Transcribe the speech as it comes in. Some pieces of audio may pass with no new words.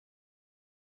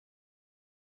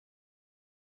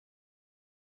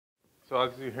So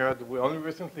as you heard, we only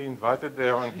recently invited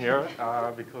Aaron here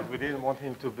because we didn't want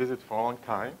him to visit for a long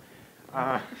time.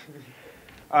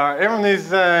 Aaron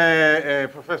is a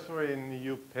professor in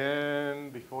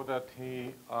UPenn. Before that,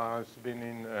 he has been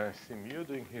in CMU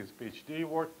doing his PhD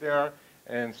work there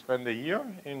and spent a year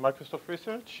in Microsoft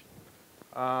Research.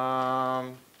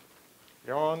 Aaron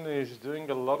is doing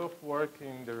a lot of work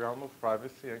in the realm of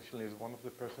privacy. Actually, he's one of the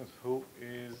persons who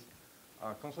is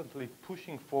constantly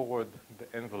pushing forward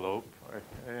the envelope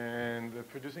and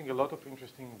producing a lot of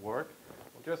interesting work.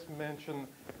 I'll just mention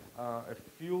a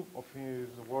few of his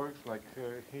works, like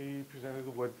he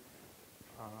presented with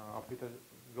Peter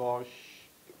Ghosh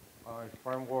a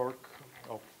framework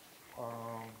of,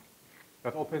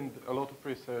 that opened a lot of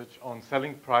research on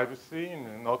selling privacy in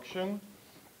an auction.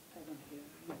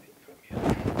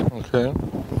 Okay.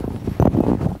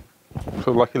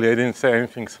 So luckily I didn't say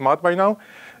anything smart by now.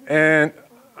 And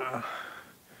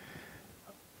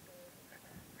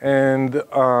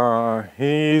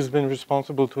he's been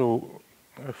responsible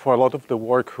for a lot of the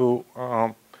work who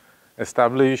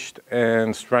established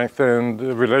and strengthened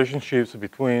relationships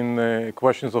between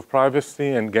questions of privacy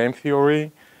and game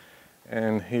theory.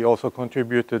 And he also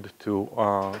contributed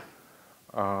to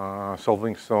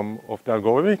solving some of the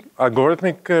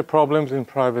algorithmic problems in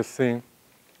privacy.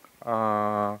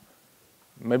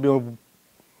 Maybe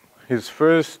his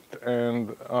first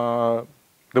and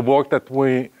the work that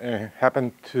we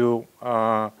happened to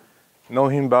know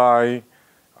him by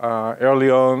early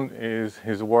on is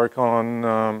his work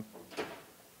on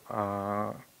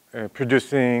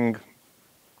producing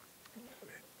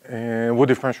with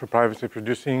differential privacy,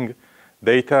 producing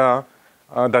data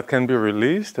that can be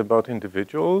released about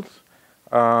individuals.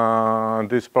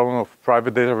 This problem of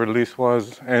private data release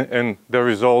was, and the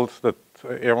results that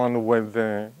Aaron with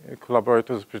the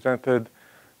collaborators presented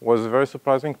was very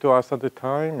surprising to us at the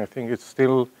time. I think it's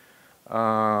still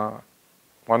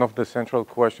one of the central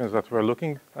questions that we're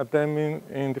looking at them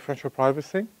in differential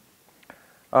privacy.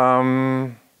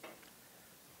 Aaron,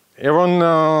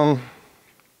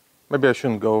 maybe I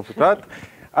shouldn't go over that.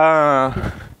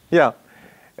 Yeah,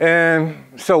 and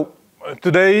so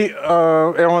today,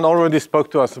 Aaron already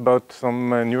spoke to us about some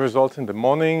new results in the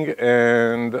morning,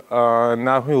 and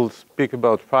now he'll speak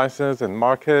about prices and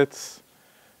markets,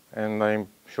 and I'm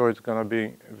sure it's going to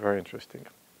be very interesting.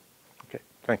 Okay,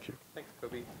 thank you. Thanks,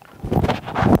 Kobe.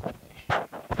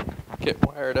 Get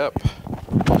wired up.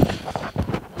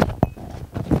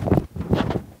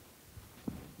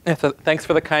 Yeah, so thanks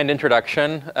for the kind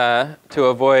introduction. To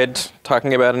avoid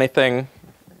talking about anything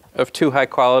of too high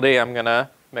quality, I'm going to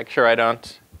make sure I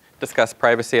don't discuss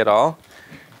privacy at all.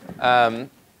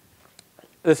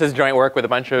 This is joint work with a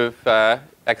bunch of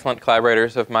excellent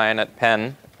collaborators of mine at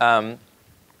Penn.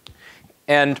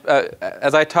 And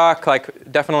as I talk,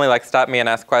 definitely stop me and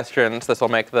ask questions. This will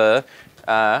make the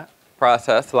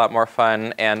process a lot more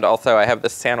fun. And also, I have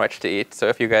this sandwich to eat. So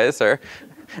if you guys are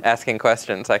asking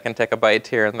questions, I can take a bite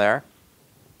here and there.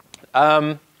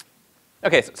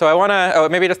 OK, so I want to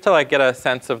maybe just to get a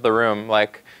sense of the room.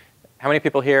 How many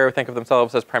people here think of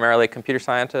themselves as primarily computer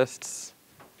scientists?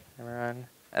 Everyone?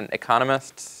 And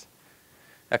economists?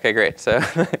 OK, great. So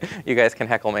you guys can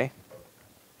heckle me.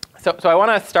 So I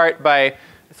want to start by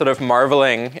sort of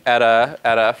marveling at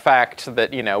a fact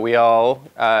that we all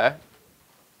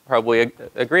probably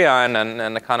agree on,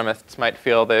 and economists might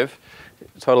feel they've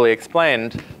totally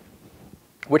explained,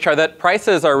 which are that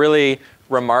prices are really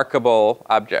remarkable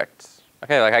objects.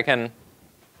 OK, I can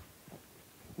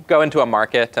go into a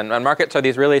market, and markets are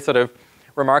these really sort of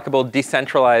remarkable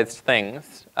decentralized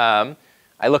things. I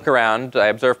look around, I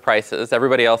observe prices.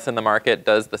 Everybody else in the market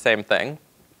does the same thing.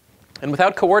 And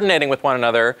without coordinating with one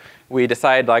another, we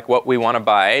decide what we want to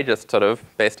buy, just sort of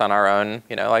based on our own,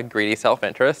 greedy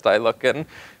self-interest. I look and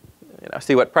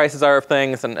see what prices are of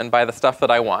things and buy the stuff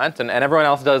that I want, and everyone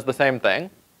else does the same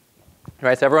thing.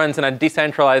 Right? So everyone's in a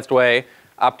decentralized way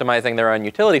optimizing their own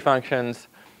utility functions,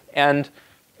 and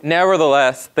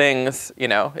nevertheless, things,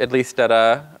 at least at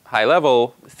a high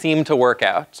level, seem to work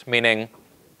out, meaning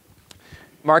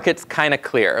market's kind of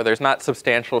clear. There's not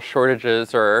substantial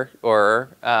shortages or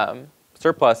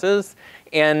surpluses,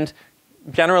 and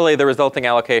generally the resulting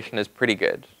allocation is pretty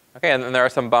good. Okay, and then there are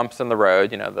some bumps in the road.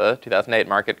 The 2008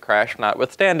 market crash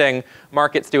notwithstanding,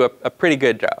 markets do a pretty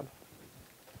good job.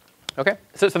 Okay,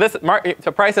 so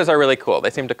prices are really cool. They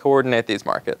seem to coordinate these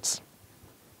markets.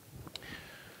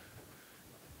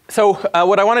 So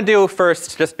what I want to do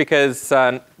first, just because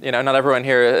not everyone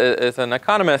here is an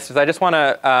economist, is I just want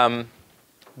to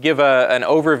give an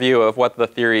overview of what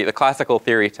the classical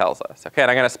theory tells us. Okay, and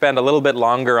I'm going to spend a little bit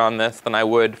longer on this than I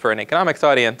would for an economics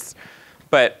audience,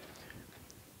 but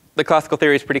the classical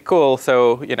theory is pretty cool,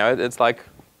 so it's like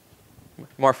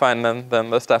more fun than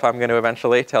the stuff I'm going to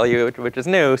eventually tell you, which is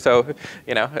new. So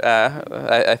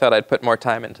I thought I'd put more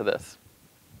time into this.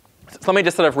 So let me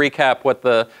just sort of recap what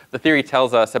the theory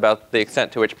tells us about the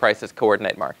extent to which prices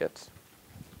coordinate markets.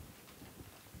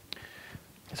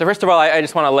 So first of all, I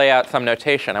just want to lay out some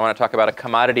notation. I want to talk about a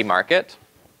commodity market.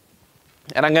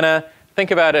 And I'm going to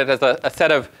think about it as a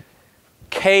set of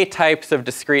k types of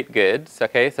discrete goods.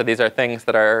 Okay, so these are things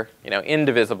that are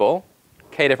indivisible,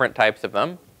 k different types of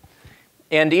them.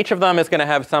 And each of them is going to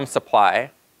have some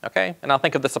supply. Okay, and I'll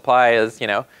think of the supply as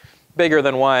bigger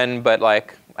than one, but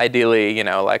like ideally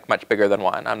like much bigger than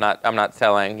one. I'm not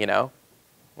selling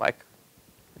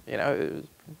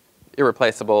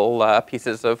irreplaceable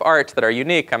pieces of art that are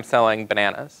unique. I'm selling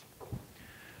bananas.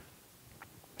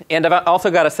 And I've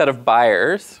also got a set of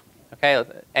buyers, okay,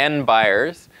 n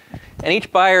buyers. And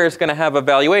each buyer is going to have a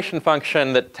valuation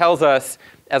function that tells us,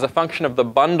 as a function of the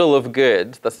bundle of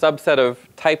goods, the subset of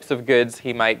types of goods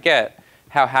he might get,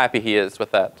 how happy he is with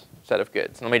that set of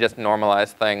goods. And let me just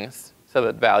normalize things so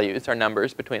that values are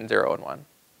numbers between 0 and 1.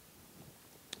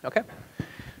 Okay?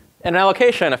 And an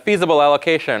allocation, a feasible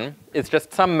allocation, is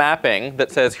just some mapping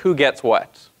that says who gets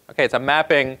what. Okay, it's a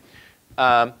mapping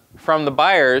from the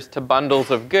buyers to bundles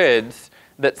of goods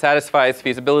that satisfies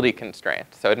feasibility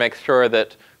constraints. So it makes sure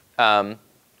that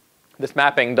this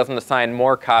mapping doesn't assign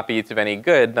more copies of any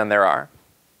good than there are.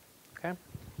 Okay?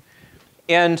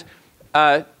 And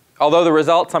although the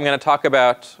results I'm going to talk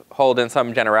about hold in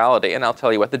some generality, and I'll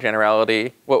tell you what the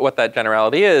generality, what that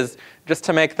generality is, just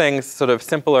to make things sort of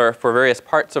simpler for various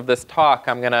parts of this talk,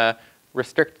 I'm going to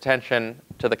restrict attention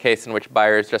to the case in which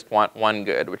buyers just want one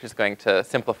good, which is going to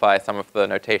simplify some of the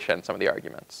notation, some of the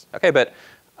arguments. Okay, but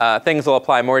things will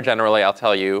apply more generally. I'll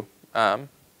tell you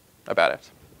about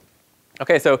it.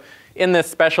 Okay, so in this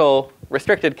special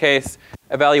restricted case,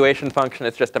 a valuation function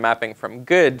is just a mapping from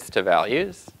goods to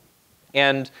values.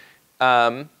 And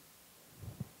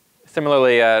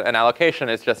similarly, an allocation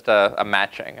is just a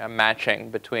matching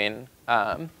between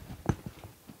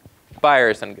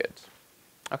buyers and goods.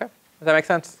 Okay, does that make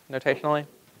sense notationally?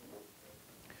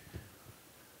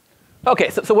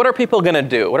 Okay, so what are people going to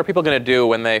do? What are people going to do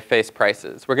when they face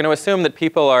prices? We're going to assume that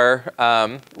people are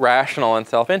rational and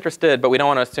self-interested, but we don't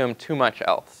want to assume too much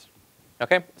else.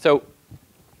 Okay, so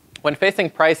when facing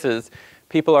prices,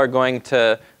 people are going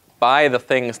to buy the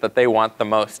things that they want the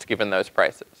most given those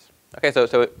prices. Okay,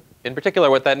 so in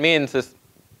particular, what that means is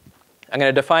I'm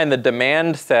going to define the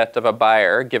demand set of a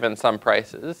buyer given some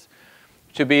prices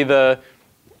to be the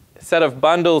set of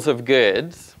bundles of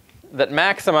goods that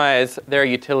maximize their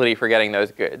utility for getting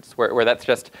those goods, where that's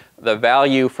just the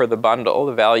value for the bundle,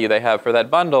 the value they have for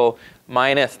that bundle,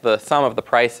 minus the sum of the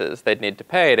prices they'd need to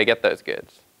pay to get those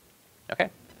goods. Okay?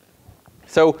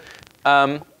 So,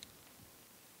 I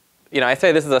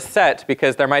say this is a set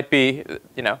because there might be,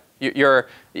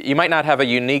 you might not have a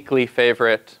uniquely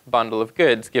favorite bundle of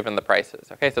goods given the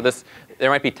prices. Okay? So there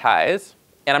might be ties.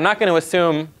 And I'm not going to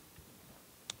assume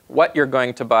what you're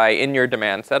going to buy in your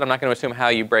demand set. I'm not going to assume how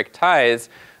you break ties,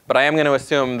 but I am going to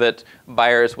assume that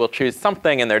buyers will choose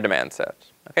something in their demand set.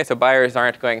 Okay, so buyers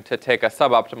aren't going to take a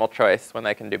suboptimal choice when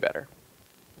they can do better.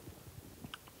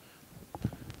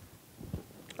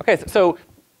 Okay, so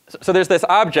there's this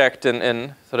object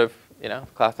in sort of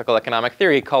classical economic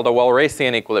theory called a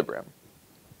Walrasian equilibrium.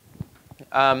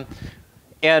 And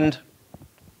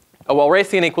a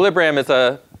Walrasian equilibrium is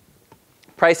a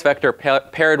price vector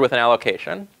paired with an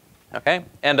allocation. Okay,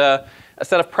 and a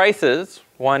set of prices,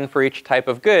 one for each type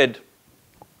of good,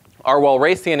 are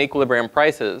Walrasian equilibrium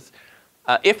prices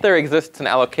if there exists an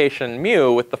allocation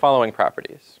mu with the following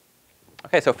properties.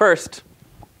 Okay, so first,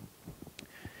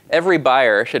 every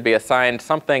buyer should be assigned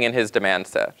something in his demand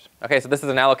set. Okay, so this is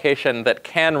an allocation that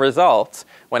can result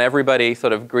when everybody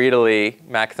sort of greedily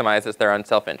maximizes their own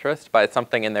self-interest by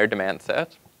something in their demand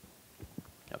set.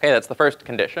 Okay, that's the first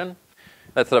condition.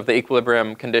 That's sort of the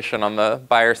equilibrium condition on the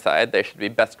buyer side. They should be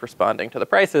best responding to the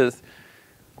prices.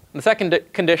 The second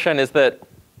condition is that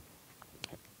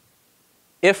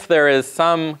if there is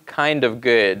some kind of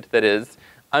good that is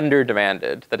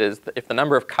under-demanded, that is, if the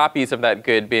number of copies of that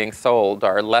good being sold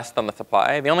are less than the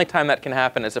supply, the only time that can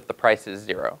happen is if the price is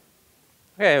 0.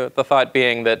 Okay, the thought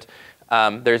being that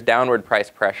there's downward price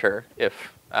pressure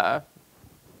if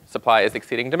supply is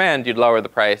exceeding demand. You'd lower the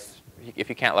price. If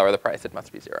you can't lower the price, it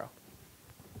must be 0.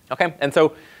 Okay, and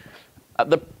so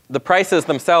the prices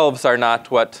themselves are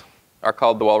not what are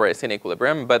called the Walrasian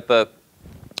equilibrium, but the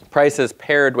prices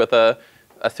paired with a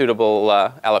suitable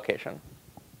allocation.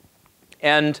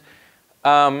 And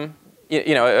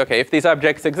okay, if these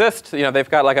objects exist, they've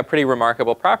got like a pretty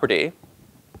remarkable property,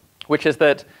 which is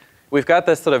that we've got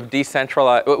this sort of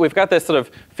decentralized, we've got this sort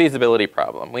of feasibility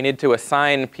problem. We need to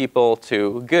assign people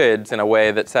to goods in a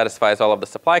way that satisfies all of the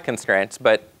supply constraints.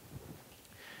 But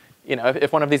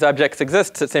if one of these objects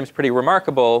exists, it seems pretty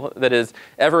remarkable. That is,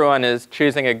 everyone is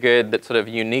choosing a good that sort of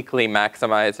uniquely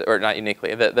maximizes, or not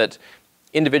uniquely, that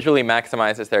individually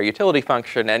maximizes their utility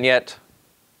function, and yet,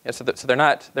 so they're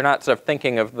not sort of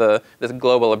thinking of this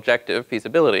global objective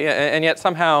feasibility, and yet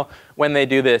somehow when they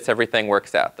do this, everything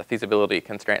works out. The feasibility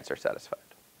constraints are satisfied.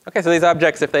 Okay, so these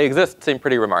objects, if they exist, seem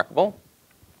pretty remarkable.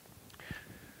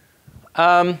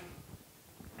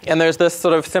 And there's this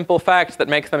sort of simple fact that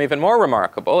makes them even more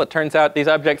remarkable. It turns out these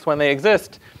objects, when they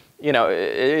exist,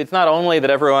 it's not only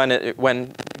that everyone,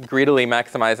 when greedily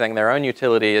maximizing their own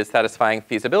utility, is satisfying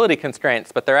feasibility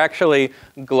constraints, but they're actually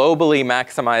globally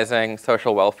maximizing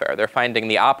social welfare. They're finding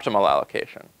the optimal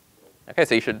allocation. Okay,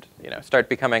 so you should start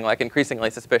becoming increasingly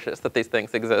suspicious that these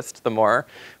things exist the more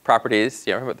properties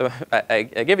I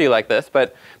give you like this.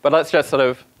 But let's just sort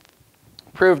of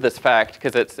prove this fact,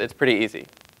 because it's pretty easy.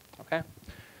 Okay,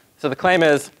 so the claim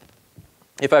is,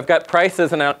 if I've got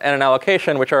prices and an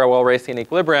allocation which are a Walrasian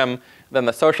equilibrium, then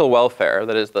the social welfare,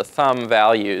 that is the sum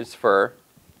values for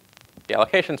the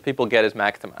allocations people get, is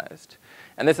maximized.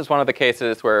 And this is one of the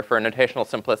cases where, for notational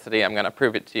simplicity, I'm going to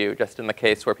prove it to you just in the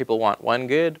case where people want one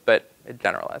good, but it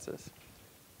generalizes.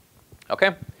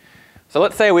 Okay? So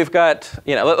let's say we've got,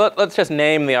 let's just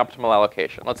name the optimal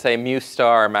allocation. Let's say mu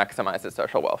star maximizes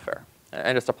social welfare,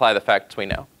 and just apply the facts we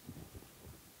know.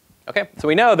 Okay, so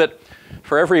we know that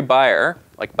for every buyer,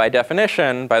 by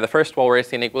definition, by the first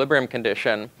Walrasian equilibrium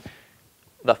condition,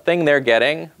 the thing they're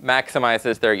getting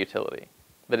maximizes their utility.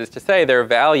 That is to say, their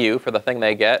value for the thing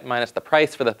they get minus the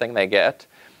price for the thing they get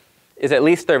is at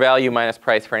least their value minus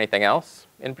price for anything else,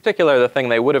 in particular the thing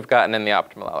they would have gotten in the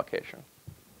optimal allocation.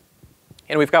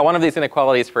 And we've got one of these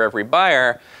inequalities for every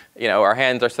buyer. Our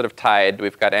hands are sort of tied.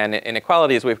 We've got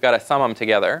inequalities. We've got to sum them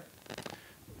together.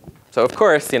 So of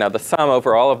course, the sum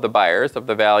over all of the buyers of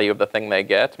the value of the thing they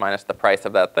get minus the price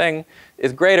of that thing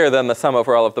is greater than the sum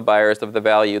over all of the buyers of the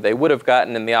value they would have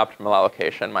gotten in the optimal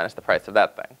allocation minus the price of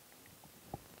that thing.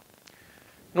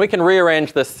 And we can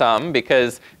rearrange this sum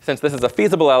because since this is a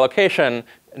feasible allocation,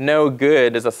 no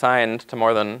good is assigned to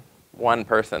more than one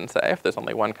person, say, if there's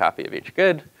only one copy of each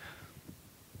good.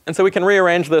 And so we can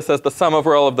rearrange this as the sum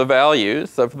over all of the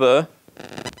values of the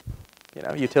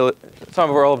sum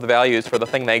over all of the values for the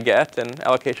thing they get in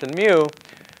allocation mu,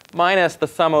 minus the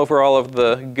sum over all of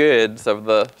the goods of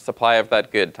the supply of that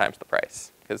good times the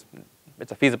price, because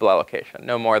it's a feasible allocation.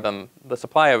 No more than the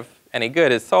supply of any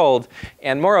good is sold.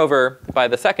 And moreover, by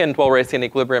the second Walrasian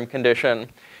equilibrium condition,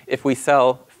 if we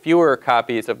sell fewer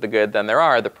copies of the good than there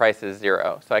are, the price is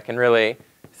 0. So I can really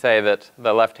say that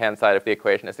the left-hand side of the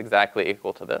equation is exactly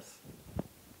equal to this.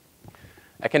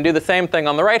 I can do the same thing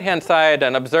on the right-hand side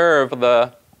and observe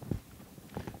the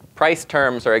price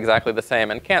terms are exactly the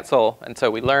same and cancel. And so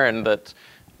we learn that,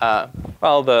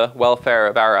 the welfare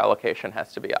of our allocation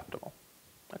has to be optimal.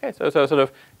 Okay, so sort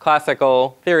of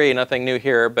classical theory, nothing new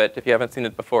here. But if you haven't seen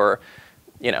it before,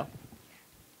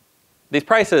 these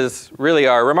prices really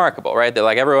are remarkable, right?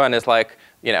 They're everyone is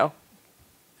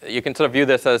you can sort of view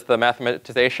this as the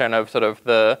mathematization of sort of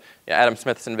the Adam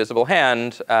Smith's invisible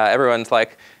hand. Everyone's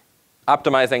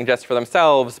optimizing just for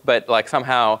themselves, but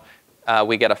somehow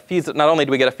we get not only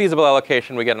do we get a feasible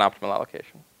allocation, we get an optimal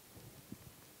allocation.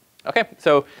 Okay,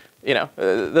 so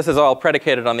this is all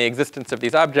predicated on the existence of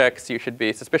these objects. You should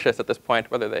be suspicious at this point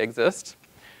whether they exist.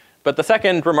 But the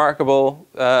second remarkable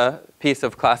piece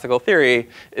of classical theory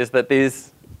is that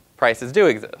these prices do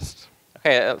exist.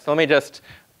 Okay, so let me just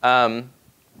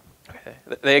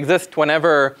they exist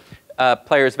whenever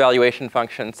players' valuation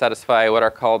functions satisfy what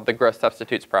are called the gross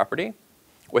substitutes property.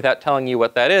 Without telling you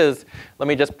what that is, let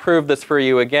me just prove this for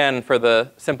you again for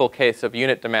the simple case of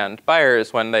unit demand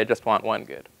buyers when they just want one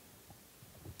good.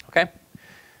 Okay?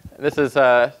 This is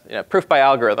proof by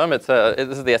algorithm. This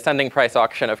is the ascending price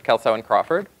auction of Kelso and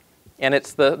Crawford. And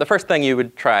it's the first thing you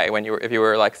would try if you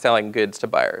were selling goods to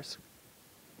buyers.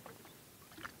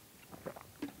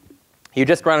 You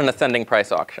just run an ascending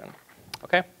price auction.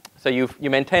 Okay? So you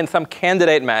maintain some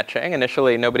candidate matching.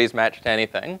 Initially, nobody's matched to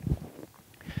anything.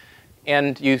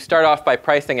 And you start off by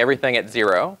pricing everything at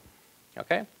 0.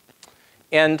 Okay?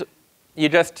 And you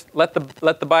just let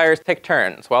the buyers take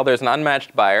turns. While there's an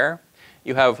unmatched buyer,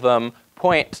 you have them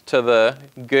point to the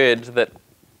good that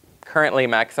currently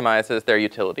maximizes their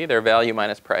utility, their value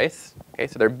minus price. Okay,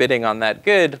 so they're bidding on that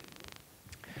good.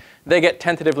 They get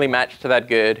tentatively matched to that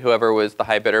good. Whoever was the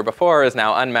high bidder before is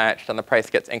now unmatched, and the price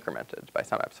gets incremented by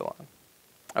some epsilon.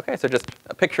 Okay, so just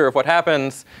a picture of what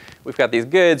happens. We've got these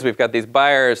goods. We've got these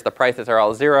buyers. The prices are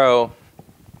all 0.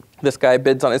 This guy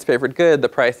bids on his favorite good. The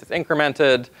price is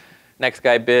incremented. Next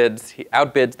guy bids. He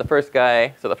outbids the first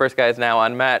guy. So the first guy is now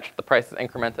unmatched. The price is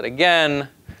incremented again.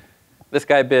 This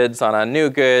guy bids on a new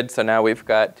good. So now we've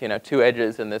got two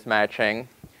edges in this matching.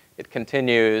 It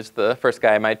continues. The first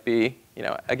guy might be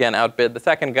again outbid the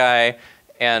second guy.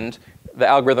 And the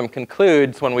algorithm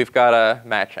concludes when we've got a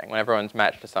matching, when everyone's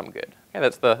matched to some good. Okay,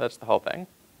 that's the whole thing.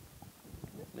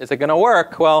 Is it going to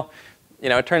work? Well,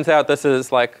 it turns out this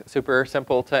is like super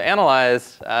simple to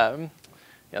analyze.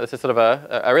 This is sort of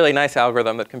a really nice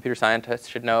algorithm that computer scientists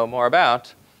should know more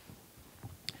about.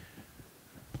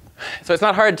 So it's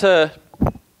not hard to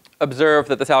observe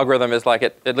that this algorithm is like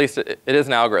at least it is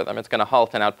an algorithm. It's going to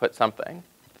halt and output something.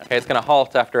 Okay, it's going to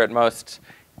halt after at most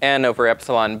n over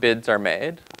epsilon bids are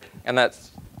made, and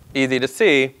that's easy to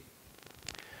see.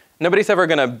 Nobody's ever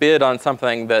going to bid on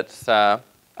something that's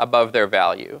above their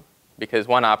value, because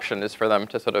one option is for them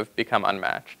to sort of become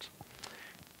unmatched.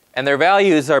 And their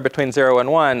values are between 0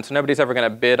 and 1, so nobody's ever going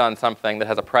to bid on something that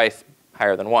has a price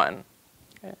higher than 1.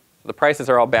 Okay? So the prices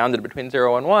are all bounded between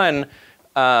 0 and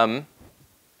 1.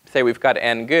 Say we've got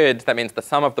n goods, that means the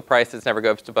sum of the prices never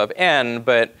goes above n,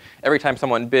 but every time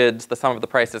someone bids, the sum of the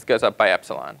prices goes up by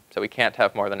epsilon. So we can't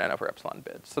have more than n over epsilon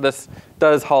bids. So this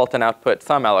does halt and output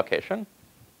some allocation.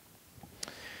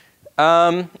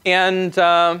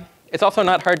 It's also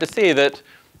not hard to see that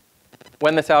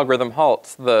when this algorithm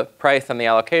halts, the price and the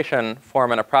allocation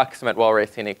form an approximate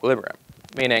Walrasian equilibrium,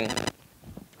 meaning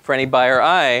for any buyer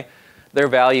I, their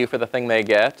value for the thing they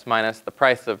get minus the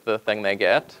price of the thing they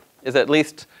get is at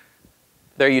least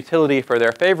their utility for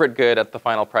their favorite good at the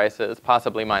final prices,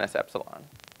 possibly minus epsilon.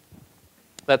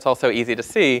 That's also easy to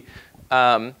see.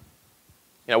 Why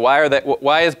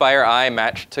is buyer I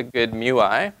matched to good mu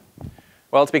I?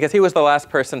 Well, it's because he was the last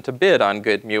person to bid on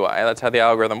good mu I. That's how the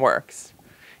algorithm works.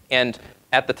 And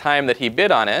at the time that he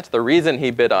bid on it, the reason he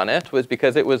bid on it was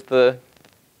because it was the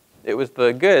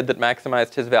good that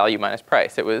maximized his value minus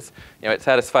price. It was, it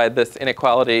satisfied this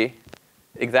inequality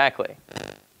exactly.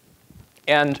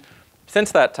 And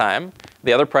since that time,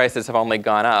 the other prices have only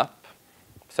gone up.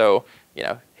 So,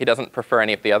 he doesn't prefer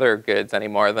any of the other goods any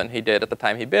more than he did at the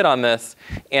time he bid on this.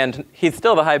 And he's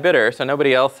still the high bidder, so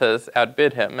nobody else has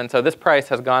outbid him. And so this price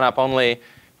has gone up only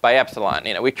by epsilon.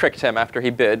 We tricked him after he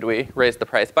bid. We raised the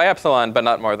price by epsilon, but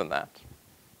not more than that.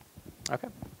 Okay.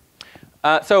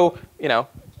 So,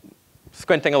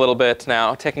 squinting a little bit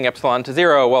now, taking epsilon to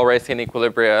 0, Walrasian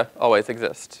equilibria always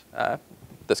exist.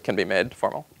 This can be made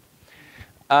formal.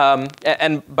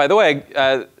 And by the way,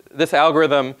 this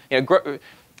algorithm,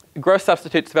 gross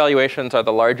substitutes evaluations are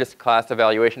the largest class of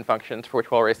evaluation functions for which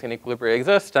Walrasian equilibria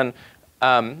exist, and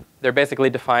they're basically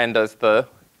defined as the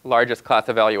largest class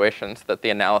of evaluations that the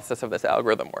analysis of this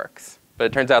algorithm works. But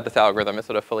it turns out this algorithm is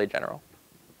sort of fully general.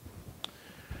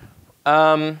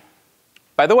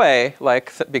 By the way,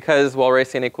 because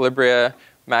Walrasian equilibria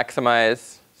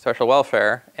maximize social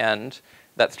welfare, and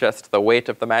that's just the weight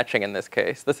of the matching in this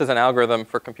case, this is an algorithm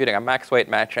for computing a max weight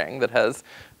matching that has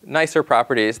nicer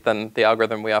properties than the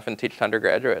algorithm we often teach to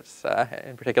undergraduates.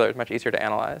 In particular, it's much easier to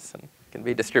analyze and can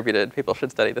be distributed. People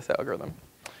should study this algorithm.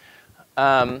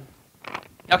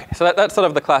 Okay, so that's sort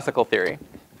of the classical theory.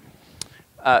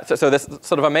 So this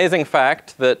sort of amazing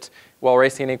fact that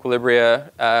Walrasian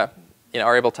equilibria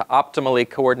are able to optimally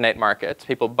coordinate markets.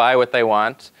 People buy what they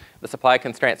want, the supply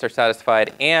constraints are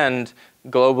satisfied, and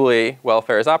globally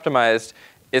welfare is optimized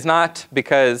is not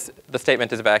because the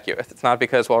statement is vacuous. It's not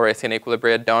because Walrasian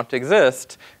equilibria don't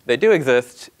exist. They do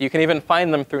exist. You can even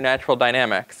find them through natural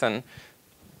dynamics. And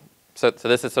so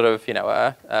this is sort of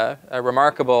a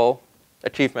remarkable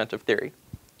achievement of theory.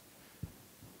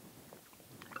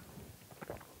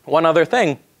 One other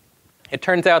thing, it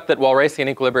turns out that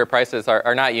Walrasian equilibria prices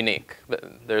are not unique.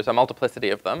 There's a multiplicity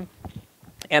of them.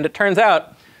 And it turns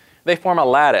out they form a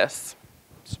lattice.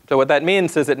 So what that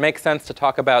means is it makes sense to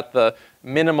talk about the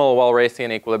minimal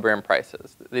Walrasian equilibrium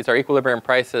prices. These are equilibrium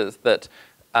prices that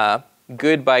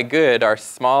good by good are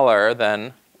smaller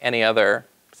than any other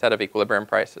set of equilibrium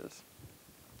prices.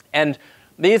 And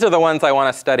these are the ones I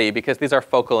want to study because these are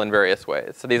focal in various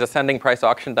ways. So these ascending price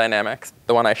auction dynamics,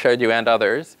 the one I showed you and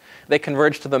others, they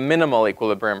converge to the minimal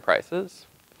equilibrium prices.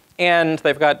 And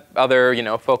they've got other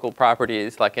focal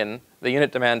properties, like in the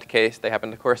unit demand case, they happen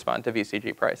to correspond to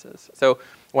VCG prices. So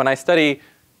when I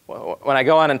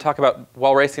go on and talk about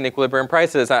Walrasian equilibrium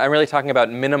prices, I'm really talking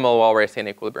about minimal Walrasian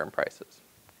equilibrium prices.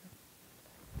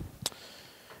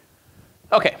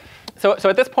 Okay, so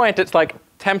at this point, it's like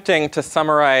tempting to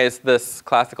summarize this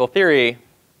classical theory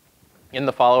in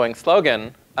the following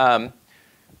slogan.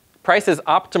 Prices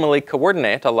optimally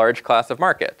coordinate a large class of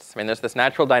markets. I mean, there's this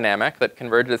natural dynamic that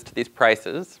converges to these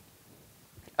prices.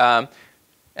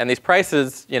 And these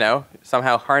prices,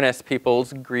 somehow harness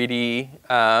people's greedy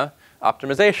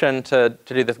optimization to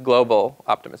do this global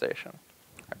optimization.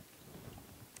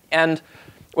 And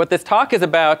what this talk is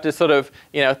about is sort of,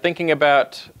 thinking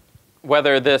about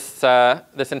whether this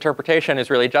interpretation is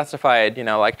really justified,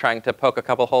 like trying to poke a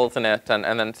couple holes in it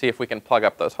and then see if we can plug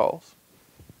up those holes.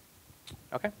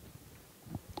 Okay?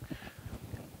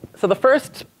 So the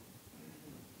first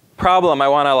problem I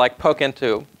want to poke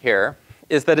into here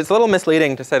is that it's a little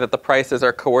misleading to say that the prices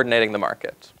are coordinating the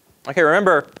market. Okay,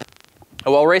 remember, a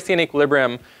Walrasian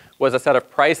equilibrium was a set of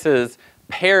prices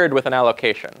paired with an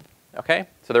allocation. Okay,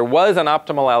 so there was an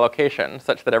optimal allocation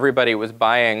such that everybody was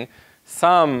buying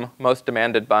some most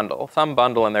demanded bundle, some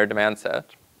bundle in their demand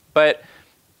set. But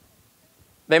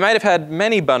they might have had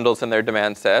many bundles in their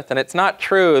demand set, and it's not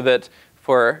true that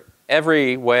for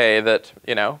every way that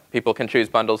people can choose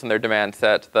bundles in their demand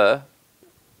set, the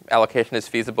allocation is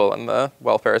feasible and the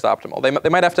welfare is optimal. They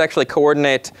might have to actually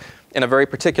coordinate in a very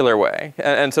particular way.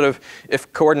 And sort of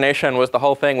if coordination was the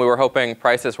whole thing we were hoping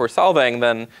prices were solving,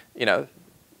 then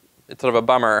it's sort of a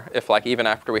bummer if even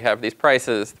after we have these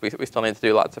prices, we still need to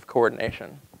do lots of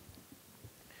coordination.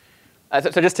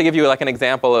 So just to give you an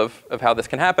example of how this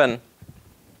can happen,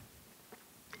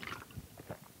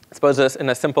 suppose this in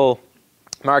a simple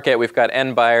market, we've got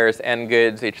n buyers, n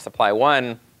goods, each supply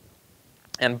 1.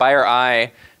 And buyer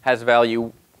I has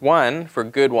value 1 for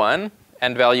good 1,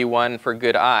 and value 1 for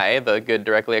good I, the good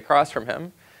directly across from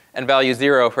him, and value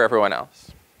 0 for everyone else.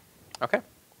 Okay?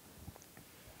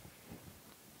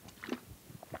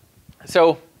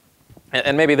 So,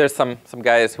 and maybe there's some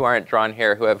guys who aren't drawn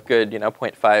here who have good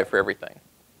 0.5 for everything.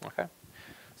 Okay?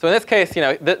 So in this case,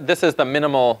 this is the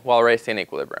minimal Walrasian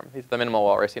equilibrium. These are the minimal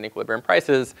Walrasian equilibrium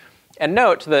prices. And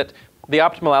note that the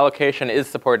optimal allocation is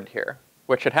supported here.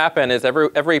 What should happen is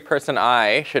every person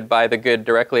I should buy the good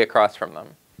directly across from them.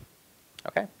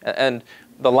 Okay? And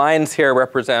the lines here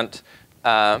represent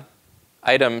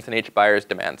items in each buyer's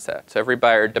demand set. So every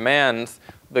buyer demands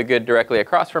the good directly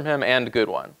across from him and good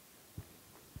 1.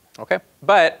 Okay?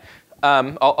 But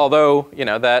although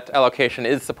that allocation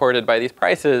is supported by these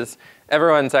prices,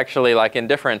 everyone's actually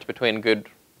indifferent between good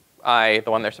I,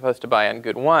 the one they're supposed to buy, and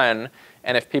good 1.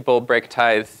 And if people break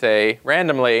ties, say,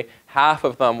 randomly, half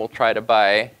of them will try to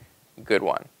buy good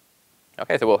 1.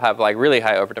 Okay, so we'll have really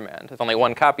high overdemand. There's only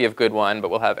one copy of good 1,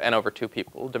 but we'll have n over 2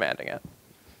 people demanding it.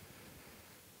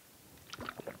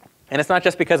 And it's not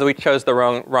just because we chose the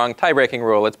wrong tie-breaking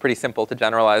rule. It's pretty simple to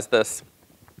generalize this.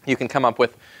 You can come up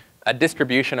with a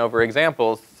distribution over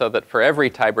examples so that for every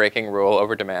tie-breaking rule,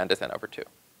 overdemand is n over 2.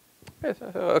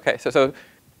 Okay, so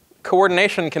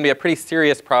coordination can be a pretty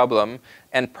serious problem,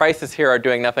 and prices here are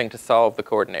doing nothing to solve the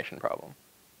coordination problem.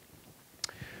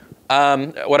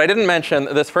 What I didn't mention,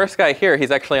 this first guy here,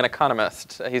 he's actually an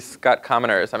economist. He's got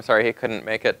commoners. I'm sorry he couldn't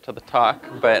make it to the talk,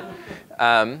 but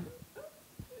a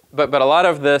lot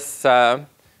of this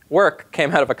work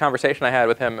came out of a conversation I had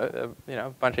with him a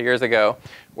bunch of years ago,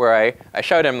 where I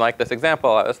showed him this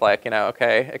example. I was like,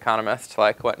 okay, economist,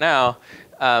 what now?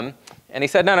 And he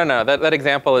said, no, that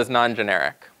example is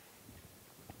non-generic.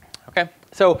 Okay,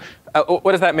 so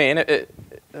what does that mean?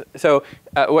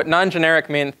 What non-generic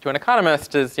means to an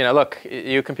economist is, look,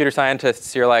 you computer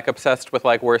scientists, you're obsessed with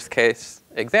worst case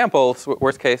examples,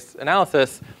 worst case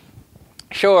analysis.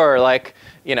 Sure,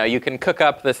 you can cook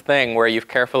up this thing where you've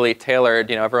carefully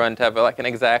tailored, everyone to have an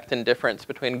exact indifference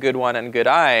between good 1 and good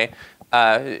I,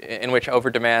 in which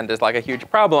overdemand is a huge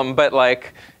problem. But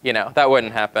that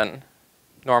wouldn't happen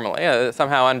normally.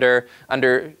 Somehow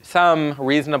under some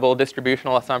reasonable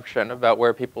distributional assumption about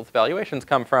where people's valuations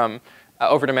come from,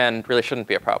 overdemand really shouldn't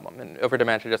be a problem, and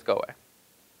overdemand should just go away.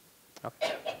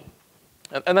 Okay.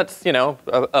 And that's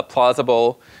a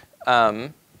plausible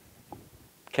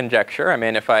conjecture. I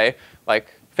mean, if I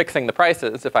fixing the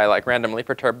prices, if I randomly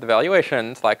perturb the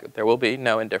valuations, there will be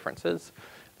no indifferences.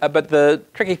 But the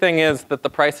tricky thing is that the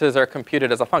prices are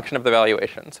computed as a function of the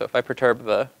valuation. So if I perturb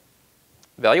the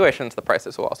valuations, the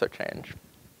prices will also change.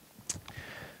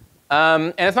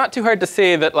 And it's not too hard to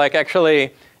see that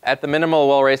actually at the minimal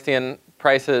Walrasian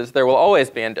prices, there will always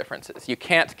be indifferences. You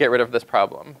can't get rid of this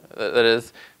problem. That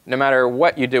is, no matter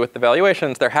what you do with the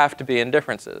valuations, there have to be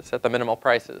indifferences at the minimal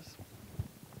prices.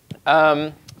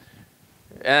 And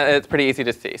it's pretty easy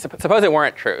to see. Suppose it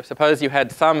weren't true. Suppose you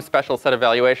had some special set of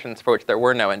valuations for which there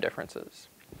were no indifferences.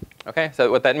 Okay, so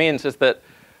what that means is that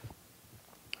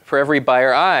for every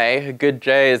buyer I, good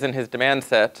J is in his demand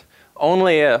set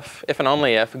only if and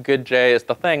only if good J is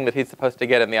the thing that he's supposed to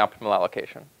get in the optimal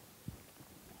allocation.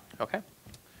 Okay.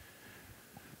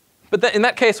 But in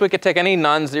that case, we could take any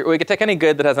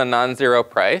good that has a non-zero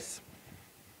price.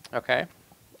 Okay.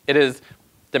 It is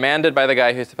demanded by the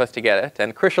guy who's supposed to get it,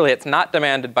 and crucially, it's not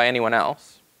demanded by anyone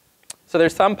else. So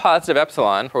there's some positive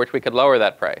epsilon for which we could lower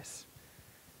that price.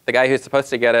 The guy who's supposed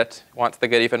to get it wants the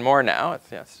good even more now.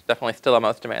 It's definitely still a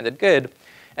most demanded good.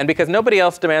 And because nobody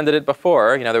else demanded it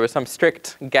before, there was some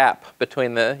strict gap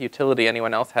between the utility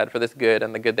anyone else had for this good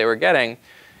and the good they were getting,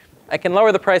 I can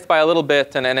lower the price by a little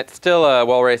bit, and it's still a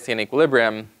Walrasian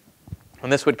equilibrium.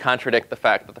 And this would contradict the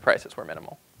fact that the prices were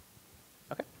minimal.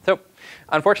 Okay, so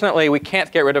unfortunately, we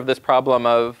can't get rid of this problem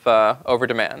of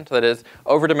overdemand. That is,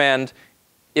 overdemand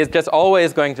is just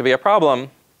always going to be a problem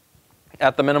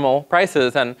at the minimal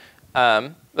prices, and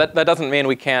that doesn't mean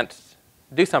we can't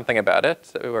do something about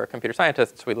it. We're computer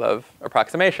scientists, we love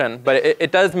approximation, but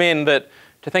it does mean that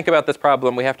to think about this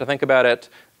problem, we have to think about it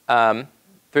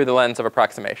through the lens of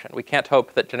approximation. We can't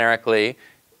hope that generically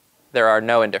there are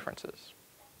no indifferences.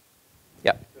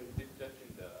 Yeah? So is this just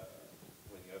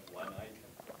when you have one item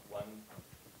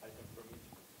from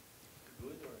each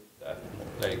good, or is that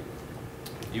like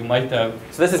you might have?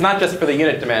 So this is not just for the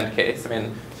unit demand case. I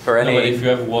mean, for any. No, but if you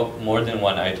have more than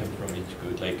one item from each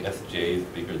good, like Sj is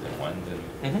bigger than one,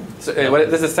 then. So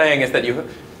what this is saying is that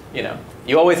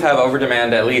you always have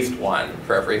overdemand at least one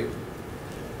for every,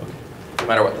 no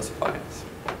matter what the supply is.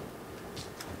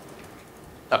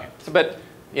 Okay, so but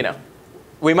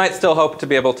we might still hope to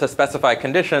be able to specify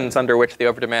conditions under which the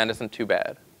overdemand isn't too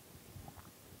bad.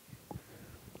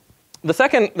 The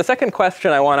second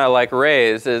question I want to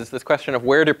raise is this question of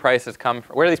where do prices come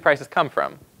from? Where do these prices come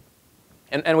from?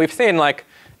 And we've seen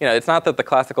it's not that the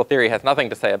classical theory has nothing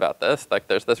to say about this.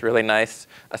 There's this really nice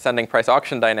ascending price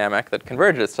auction dynamic that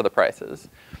converges to the prices.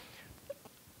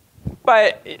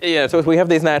 But so we have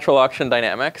these natural auction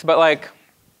dynamics. But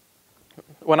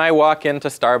when I walk into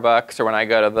Starbucks or when I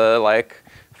go to the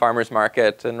farmer's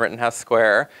market in Rittenhouse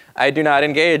Square, I do not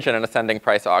engage in an ascending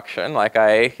price auction.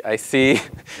 I see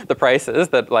the prices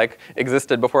that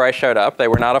existed before I showed up. They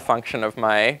were not a function of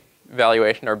my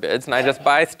valuation or bids, and I just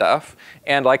buy stuff,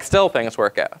 and still things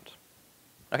work out.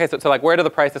 Okay, so where do the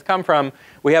prices come from?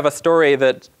 We have a story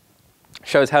that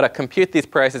shows how to compute these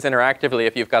prices interactively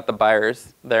if you've got the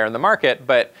buyers there in the market,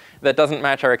 but that doesn't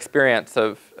match our experience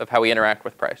of how we interact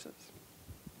with prices.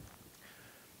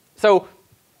 So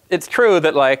it's true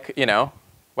that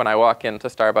when I walk into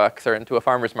Starbucks or into a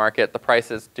farmer's market, the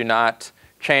prices do not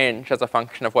change as a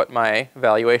function of what my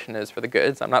valuation is for the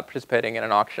goods. I'm not participating in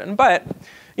an auction, but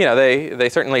they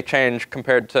certainly change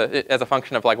compared to as a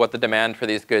function of what the demand for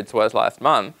these goods was last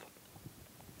month.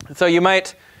 So you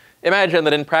might imagine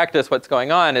that in practice what's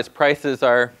going on is prices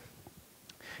are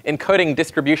encoding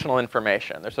distributional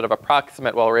information. They're sort of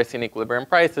approximate Walrasian equilibrium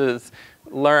prices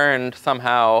learned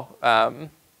somehow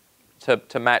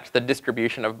to match the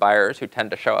distribution of buyers who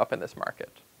tend to show up in this market.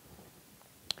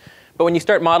 But when you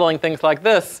start modeling things like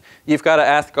this, you've got to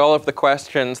ask all of the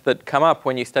questions that come up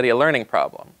when you study a learning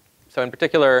problem. So in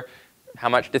particular, how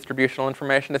much distributional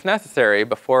information is necessary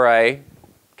before I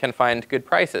can find good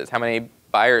prices? How many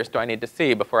buyers do I need to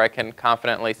see before I can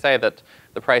confidently say that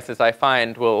the prices I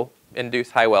find will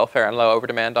induce high welfare and low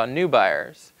overdemand on new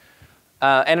buyers?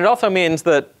 And it also means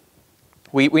that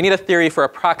we need a theory for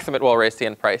approximate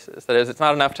Walrasian prices. That is, it's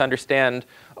not enough to understand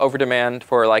overdemand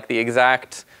for the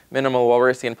exact minimal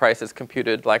Walrasian prices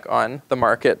computed on the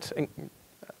market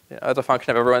as a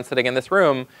function of everyone sitting in this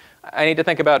room. I need to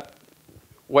think about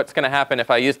what's going to happen if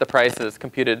I use the prices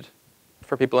computed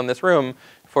for people in this room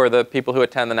for the people who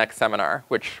attend the next seminar,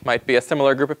 which might be a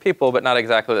similar group of people, but not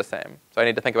exactly the same. So I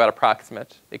need to think about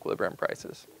approximate equilibrium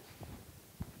prices.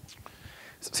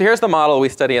 So here's the model we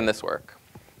study in this work.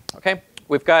 Okay,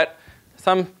 we've got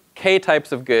some k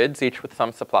types of goods, each with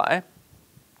some supply.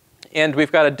 And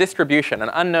we've got a distribution, an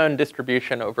unknown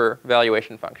distribution over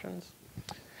valuation functions.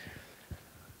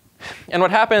 And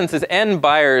what happens is n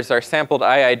buyers are sampled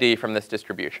IID from this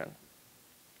distribution.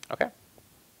 Okay?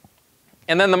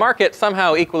 And then the market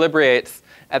somehow equilibrates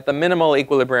at the minimal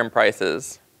equilibrium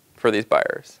prices for these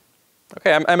buyers.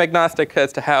 Okay, I'm agnostic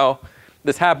as to how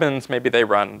this happens. Maybe they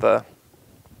run the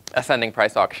ascending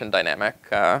price auction dynamic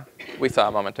we saw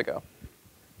a moment ago.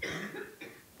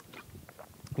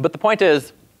 But the point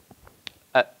is,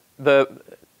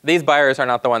 these buyers are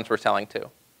not the ones we're selling to.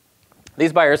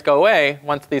 These buyers go away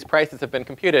once these prices have been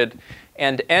computed,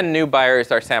 and n new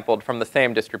buyers are sampled from the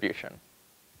same distribution.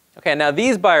 Okay, now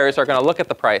these buyers are going to look at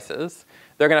the prices.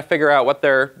 They're going to figure out what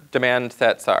their demand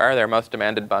sets are, their most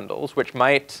demanded bundles, which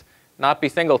might not be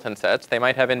singleton sets. They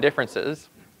might have indifferences.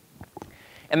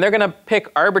 And they're going to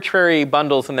pick arbitrary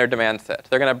bundles in their demand set.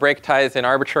 They're going to break ties in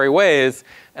arbitrary ways.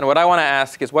 And what I want to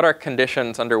ask is, what are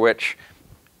conditions under which,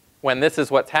 when this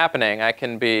is what's happening, I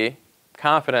can be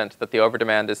confident that the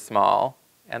overdemand is small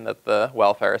and that the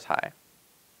welfare is high?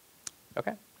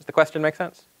 Okay, does the question make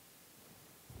sense?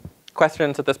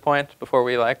 Questions at this point before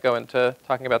we go into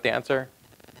talking about the answer?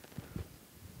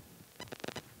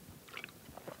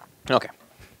 Okay.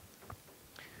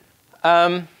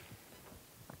 So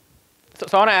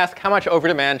I want to ask, how much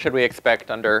overdemand should we expect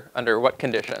under what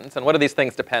conditions? And what do these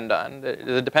things depend on?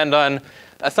 Does it depend on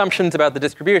assumptions about the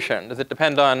distribution? Does it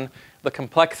depend on the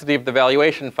complexity of the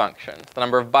valuation functions, the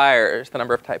number of buyers, the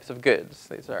number of types of goods?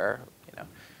 These are,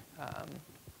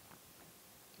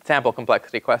 sample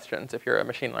complexity questions if you're a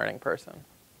machine learning person.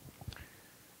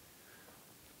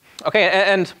 Okay,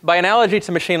 and by analogy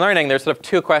to machine learning, there's sort of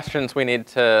two questions we need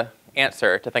to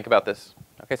answer to think about this.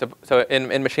 Okay, so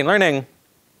in machine learning,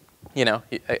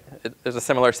 there's a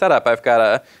similar setup. I've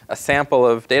got a sample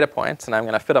of data points, and I'm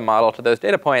going to fit a model to those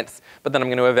data points, but then I'm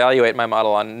going to evaluate my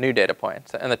model on new data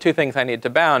points. And the two things I need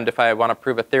to bound if I want to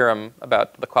prove a theorem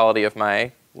about the quality of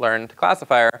my learned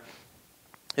classifier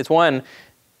is, one,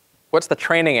 what's the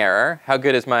training error? How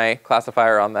good is my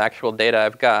classifier on the actual data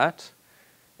I've got?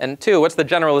 And two, what's the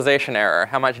generalization error?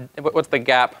 What's the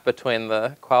gap between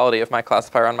the quality of my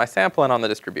classifier on my sample and on the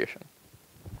distribution?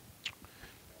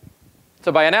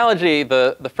 So by analogy,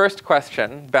 the first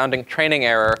question, bounding training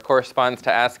error, corresponds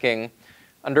to asking,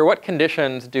 under what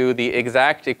conditions do the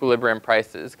exact equilibrium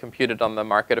prices computed on the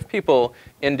market of people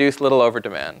induce little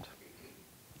overdemand?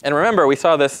 And remember, we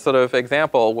saw this sort of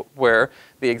example where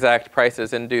the exact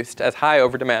prices induced as high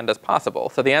overdemand as possible.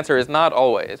 So the answer is not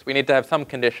always. We need to have some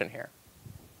condition here.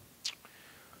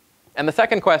 And the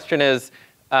second question is,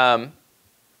 once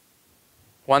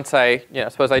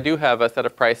suppose I do have a set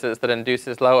of prices that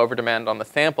induces low overdemand on the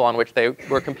sample on which they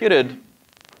were computed,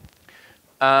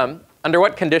 under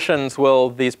what conditions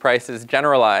will these prices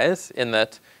generalize in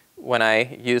that when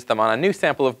I use them on a new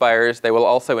sample of buyers, they will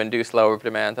also induce low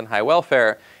overdemand and high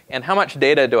welfare? And how much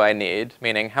data do I need,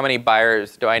 meaning how many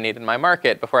buyers do I need in my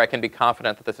market before I can be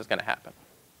confident that this is going to happen?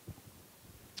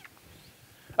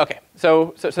 Okay,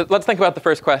 so let's think about the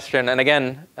first question. And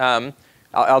again,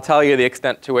 I'll tell you the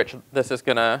extent to which this is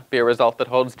going to be a result that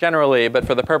holds generally. But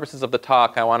for the purposes of the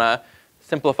talk, I want to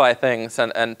simplify things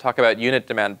and talk about unit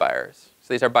demand buyers.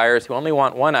 So these are buyers who only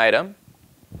want one item.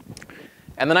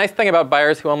 And the nice thing about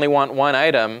buyers who only want one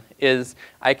item is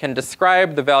I can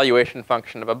describe the valuation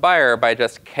function of a buyer by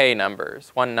just k numbers,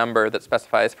 one number that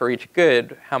specifies for each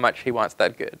good how much he wants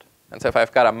that good. And so if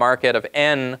I've got a market of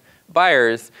n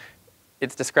buyers,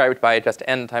 it's described by just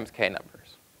n times k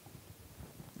numbers.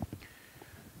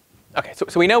 Okay,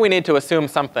 so we know we need to assume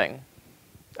something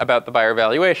about the buyer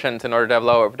valuations in order to have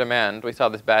low over demand. We saw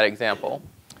this bad example.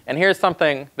 And here's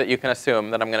something that you can assume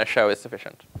that I'm going to show is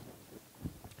sufficient.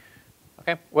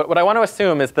 Okay, what I want to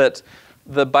assume is that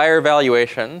the buyer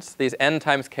valuations, these n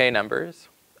times k numbers,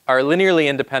 are linearly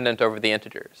independent over the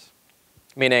integers.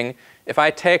 Meaning, if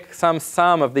I take some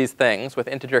sum of these things with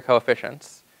integer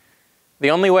coefficients,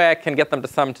 the only way I can get them to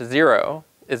sum to 0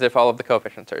 is if all of the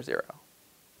coefficients are 0.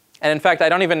 And in fact, I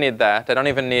don't even need that. I don't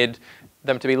even need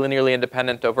them to be linearly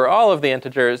independent over all of the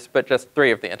integers, but just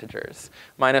 3 of the integers,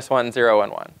 -1, 0,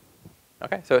 and 1.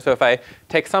 Okay, so if I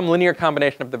take some linear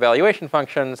combination of the valuation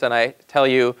functions and I tell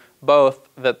you both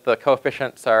that the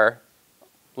coefficients are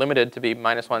limited to be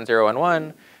 -1, 0, and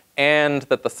 1, and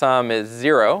that the sum is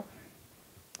 0,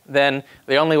 then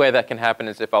the only way that can happen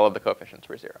is if all of the coefficients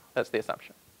were 0. That's the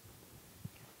assumption.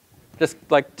 Just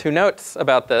like 2 notes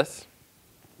about this.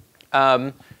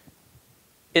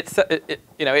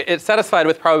 It's satisfied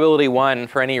with probability 1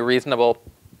 for any reasonable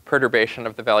perturbation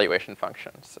of the valuation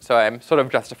functions. So I'm sort of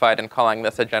justified in calling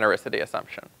this a genericity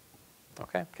assumption,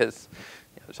 okay? Because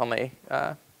there's only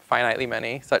finitely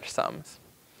many such sums.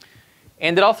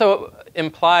 And it also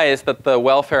implies that the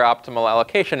welfare optimal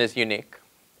allocation is unique.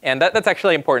 And that's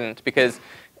actually important because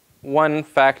one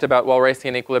fact about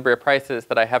Walrasian equilibria prices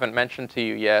that I haven't mentioned to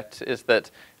you yet is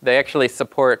that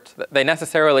they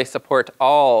necessarily support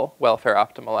all welfare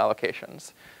optimal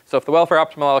allocations. So if the welfare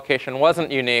optimal allocation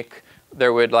wasn't unique,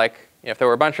 there would if there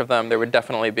were a bunch of them, there would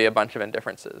definitely be a bunch of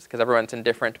indifferences because everyone's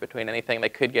indifferent between anything they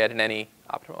could get in any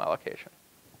optimal allocation.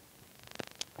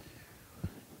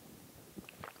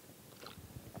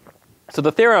 So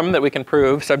the theorem that we can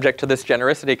prove subject to this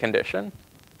genericity condition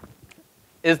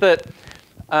is that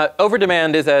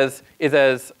overdemand is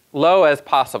as low as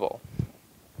possible.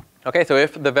 Okay, so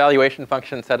if the valuation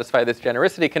functions satisfy this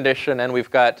genericity condition and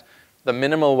we've got the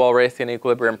minimal Walrasian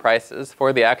equilibrium prices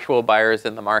for the actual buyers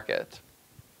in the market,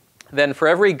 then for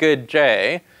every good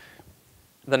J,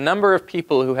 the number of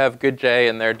people who have good J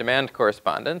in their demand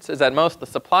correspondence is at most the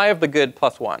supply of the good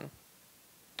plus 1.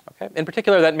 Okay? In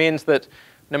particular, that means that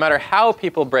no matter how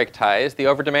people break ties, the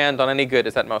overdemand on any good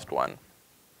is at most 1.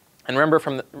 And remember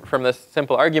from this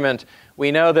simple argument,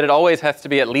 we know that it always has to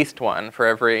be at least 1 for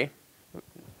every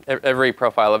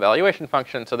profile evaluation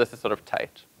function, so this is sort of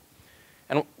tight.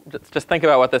 And just think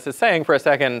about what this is saying for a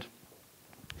second.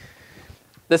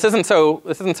 This isn't so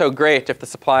great if the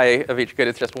supply of each good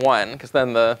is just 1, because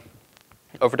then the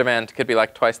overdemand could be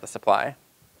like twice the supply.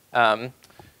 And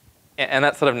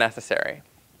that's sort of necessary.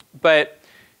 But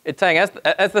it's saying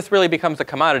as this really becomes a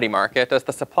commodity market, as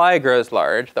the supply grows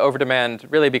large, the overdemand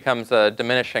really becomes a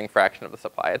diminishing fraction of the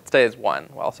supply. It stays 1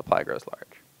 while supply grows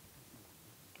large.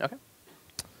 Okay?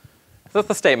 So that's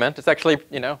the statement. It's actually,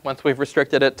 once we've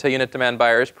restricted it to unit demand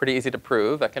buyers, pretty easy to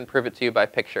prove. I can prove it to you by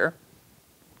picture.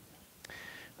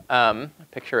 A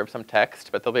picture of some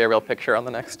text, but there'll be a real picture on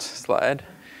the next slide.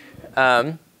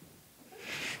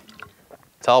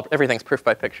 Everything's proof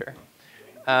by picture.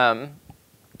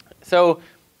 So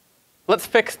let's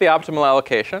fix the optimal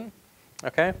allocation,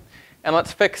 okay? And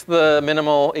let's fix the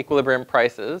minimal equilibrium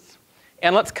prices.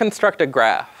 And let's construct a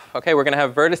graph, okay? We're going to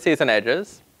have vertices and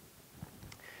edges.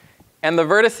 And the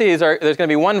vertices there's going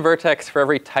to be 1 vertex for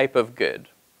every type of good,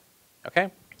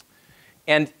 okay?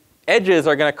 And edges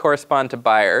are going to correspond to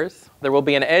buyers. There will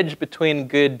be an edge between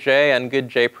good J and good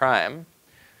J prime.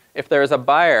 If there is a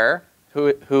buyer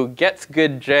who gets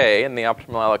good J in the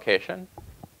optimal allocation,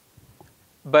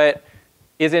 but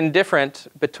is indifferent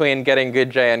between getting good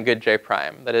J and good J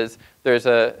prime. That is, there's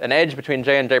an edge between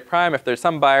J and J prime if there's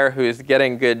some buyer who's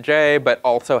getting good J but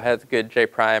also has good J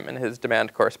prime in his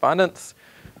demand correspondence,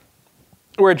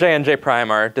 where J and J prime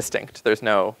are distinct. There's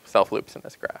no self-loops in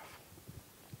this graph.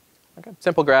 Okay,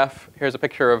 simple graph. Here's a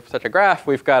picture of such a graph.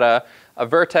 We've got a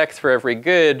vertex for every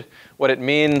good. What it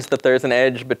means that there's an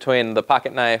edge between the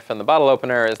pocket knife and the bottle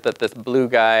opener is that this blue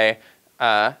guy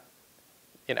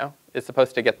is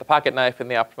supposed to get the pocket knife in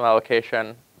the optimal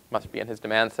allocation. Must be in his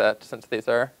demand set since this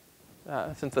is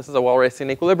a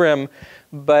Walrasian equilibrium.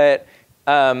 But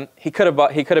he could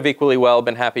have equally well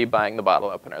been happy buying the bottle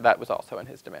opener. That was also in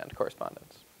his demand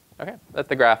correspondence. Okay, that's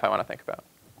the graph I want to think about.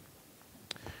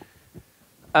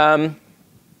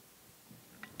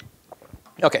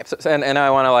 Okay, and I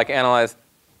want to analyze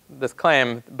this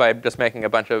claim by just making a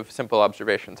bunch of simple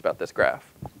observations about this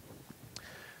graph.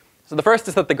 So the first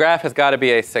is that the graph has got to be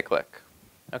acyclic.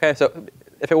 Okay, so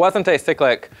if it wasn't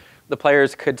acyclic, the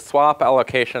players could swap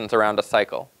allocations around a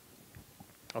cycle.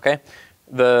 Okay,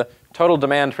 the total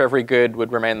demand for every good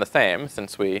would remain the same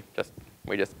since we just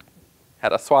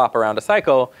had a swap around a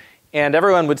cycle, and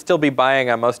everyone would still be buying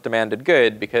a most demanded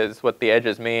good because what the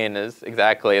edges mean is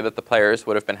exactly that the players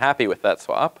would have been happy with that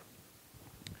swap.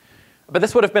 But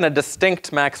this would have been a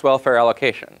distinct max welfare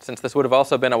allocation. Since this would have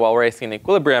also been a Walrasian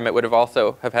equilibrium, it would have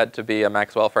also had to be a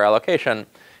max welfare allocation.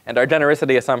 And our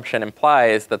genericity assumption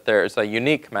implies that there's a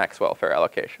unique max welfare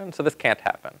allocation, so this can't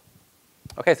happen.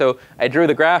 Okay, so I drew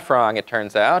the graph wrong, it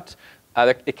turns out.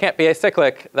 It can't be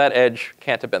acyclic. That edge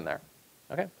can't have been there.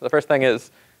 Okay, so the first thing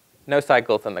is no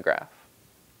cycles in the graph.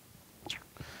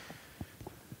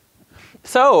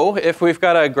 So if we've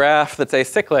got a graph that's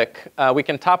acyclic, we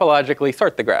can topologically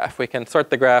sort the graph. We can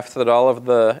sort the graph so that all of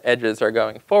the edges are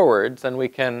going forwards, and we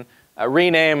can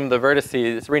rename the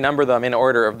vertices, renumber them in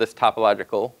order of this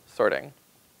topological sorting.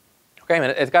 Okay, and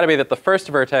it's got to be that the first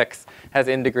vertex has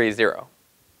in degree 0.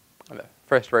 And the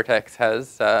first vertex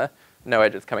has no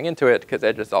edges coming into it because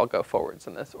edges all go forwards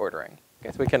in this ordering.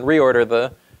 Okay, so we can reorder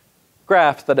the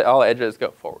graph so that all edges go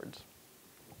forwards.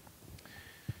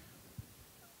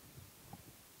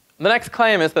 The next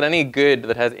claim is that any good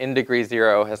that has in degree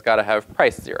 0 has got to have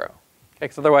price 0. Okay,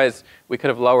 because otherwise we could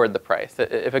have lowered the price.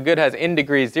 If a good has in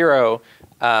degree 0,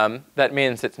 that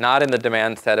means it's not in the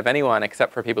demand set of anyone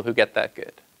except for people who get that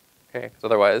good. Okay, because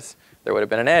otherwise there would have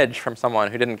been an edge from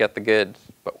someone who didn't get the good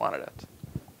but wanted it.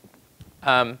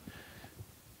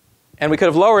 And we could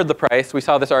have lowered the price. We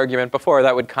saw this argument before.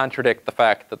 That would contradict the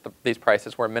fact that these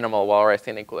prices were minimal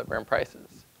Walrasian equilibrium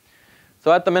prices.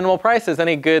 So at the minimal prices,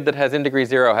 any good that has in degree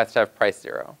 0 has to have price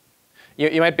 0.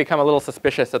 You might become a little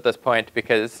suspicious at this point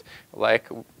because,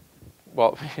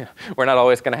 well, we're not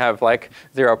always going to have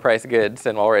 0 price goods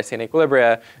in Walrasian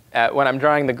equilibria. When I'm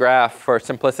drawing the graph for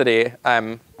simplicity,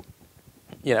 I'm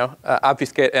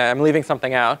leaving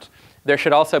something out. There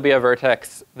should also be a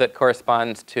vertex that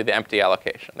corresponds to the empty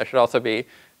allocation. There should also be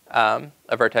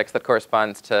a vertex that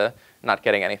corresponds to not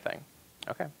getting anything.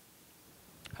 Okay.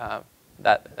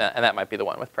 That might be the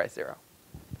one with price 0.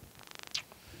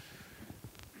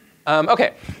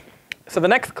 Okay, so the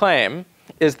next claim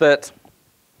is that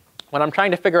when I'm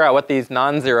trying to figure out what these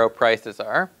non-zero prices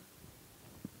are,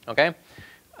 okay,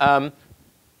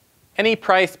 any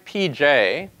price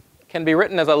pj can be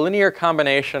written as a linear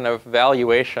combination of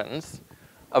valuations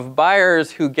of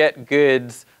buyers who get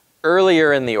goods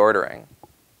earlier in the ordering,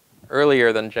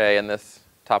 earlier than j in this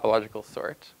topological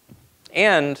sort.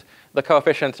 And the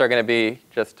coefficients are going to be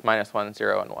just -1,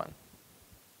 0, and 1.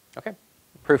 Okay,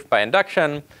 proof by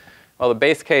induction. Well, the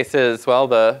base case is, well,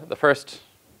 the first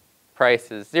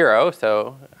price is 0,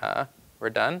 so we're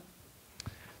done.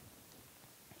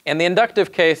 And the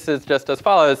inductive case is just as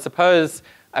follows. Suppose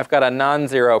I've got a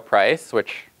non-zero price,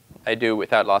 which I do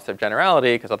without loss of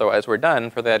generality, because otherwise we're done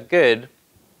for that good.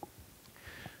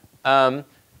 Well,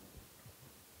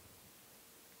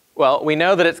 we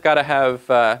know that it's got to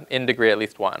have in degree at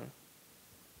least 1.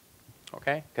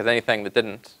 Okay, because anything that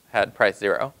didn't had price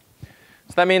 0.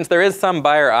 So that means there is some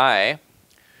buyer I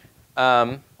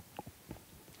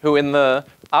who in the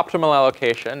optimal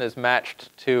allocation is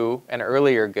matched to an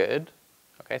earlier good,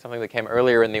 okay, something that came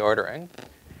earlier in the ordering,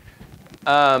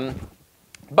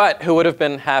 but who would have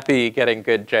been happy getting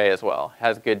good j as well,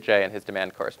 has good j in his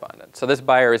demand correspondence. So this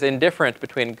buyer is indifferent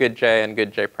between good j and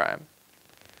good j prime.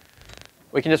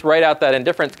 We can just write out that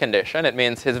indifference condition. It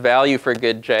means his value for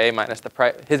good j minus the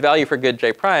price, his value for good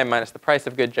j prime minus the price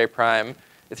of good j prime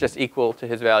is just equal to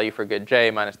his value for good j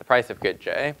minus the price of good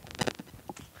j.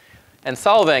 And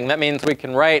solving, that means we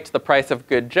can write the price of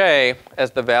good j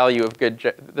as the value of good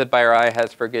j that buyer I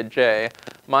has for good j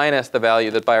minus the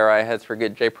value that buyer I has for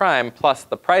good j prime plus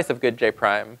the price of good j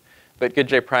prime. But good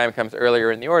j prime comes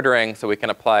earlier in the ordering, so we can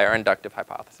apply our inductive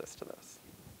hypothesis to this.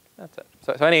 That's it.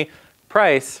 So any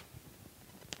price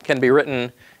can be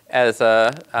written as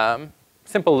a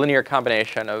simple linear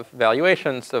combination of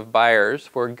valuations of buyers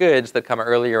for goods that come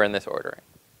earlier in this ordering.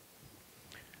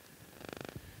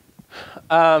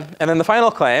 And then the final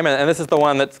claim, and this is the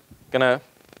one that's going to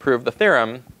prove the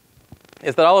theorem,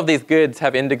 is that all of these goods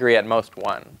have in degree at most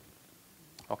 1.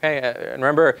 Okay, and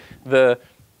remember, the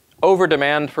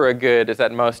over-demand for a good is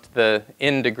at most the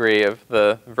in degree of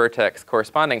the vertex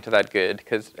corresponding to that good,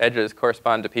 because edges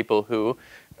correspond to people who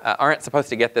aren't supposed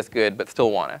to get this good but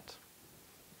still want it.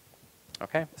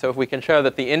 Okay, so if we can show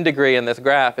that the in degree in this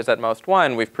graph is at most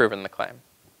 1, we've proven the claim.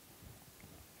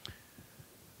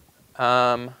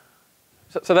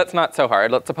 So that's not so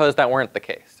hard. Let's suppose that weren't the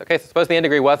case. Okay, so suppose the in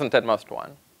degree wasn't at most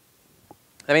 1.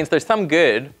 That means there's some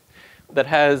good that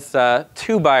has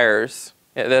 2 buyers,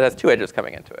 that has 2 edges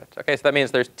coming into it. Okay, so that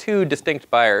means there's 2 distinct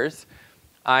buyers,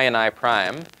 I and I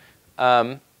prime,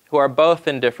 who are both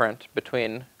indifferent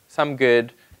between some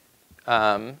good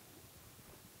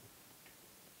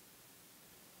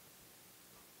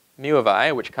mu of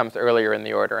I, which comes earlier in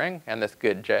the ordering, and this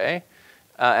good j,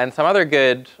 and some other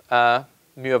good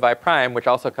mu of I prime, which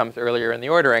also comes earlier in the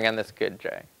ordering, and this good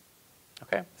j.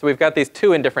 Okay, so we've got these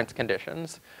 2 indifference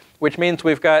conditions, which means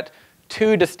we've got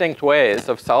 2 distinct ways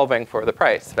of solving for the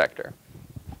price vector.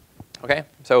 Okay,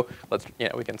 so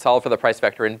we can solve for the price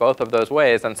vector in both of those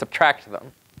ways and subtract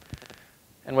them.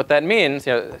 And what that means,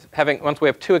 once we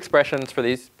have 2 expressions for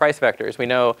these price vectors, we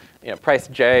know, price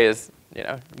j is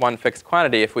one fixed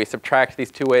quantity. If we subtract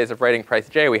these 2 ways of writing price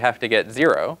j, we have to get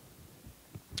 0.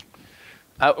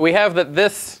 We have that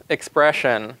this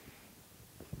expression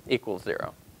equals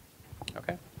 0.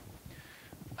 Okay.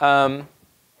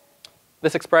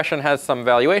 This expression has some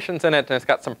valuations in it, and it's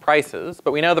got some prices.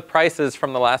 But we know the prices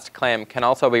from the last claim can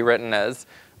also be written as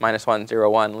 -1, 0,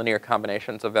 1 linear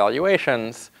combinations of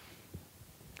valuations.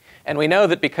 And we know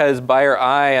that because buyer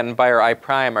I and buyer I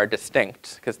prime are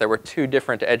distinct, because there were 2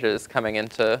 different edges coming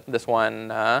into this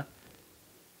one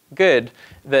good,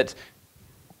 that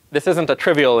this isn't a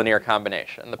trivial linear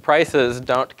combination. The prices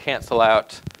don't cancel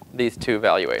out these 2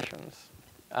 valuations.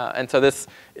 And so this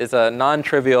is a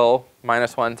non-trivial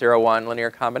 -1, 0, 1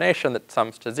 linear combination that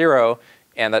sums to 0,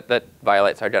 and that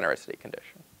violates our genericity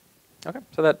condition. Okay,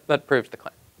 so that proves the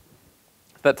claim.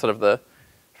 That's sort of the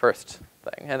first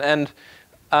thing.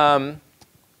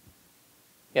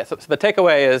 Yeah, so the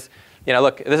takeaway is,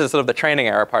 look, this is sort of the training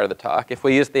error part of the talk. If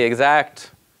we use the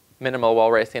exact minimal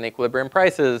Walrasian equilibrium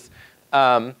prices,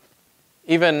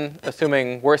 even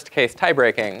assuming worst case tie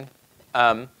breaking,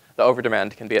 the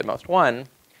overdemand can be at most 1.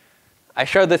 I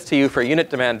showed this to you for unit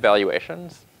demand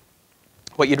valuations.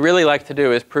 What you'd really like to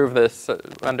do is prove this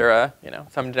under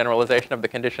some generalization of the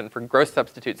condition for gross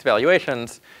substitutes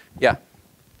valuations. Yeah.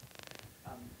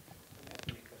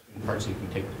 Parts you can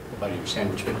take a bite of your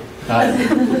sandwich, but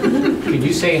could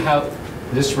you say how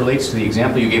this relates to the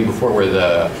example you gave before where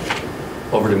the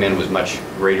overdemand was much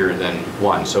greater than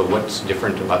 1? So what's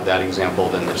different about that example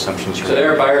than the assumptions you So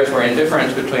there are buyers who are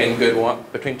indifferent between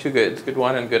 2 goods, good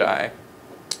 1 and good I.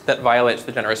 That violates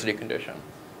the genericity condition,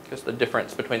 because the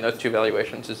difference between those 2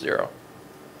 valuations is 0.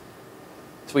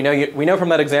 So we know from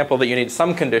that example that you need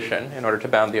some condition in order to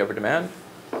bound the overdemand.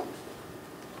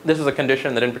 this is a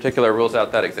condition that in particular rules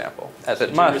out that example, as So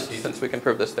it must, generosity- since we can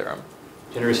prove this theorem.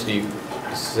 Generosity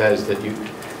says that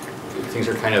things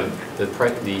are kind of, the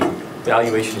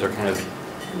valuations are kind of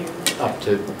up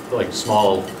to, like,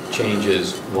 small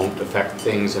changes won't affect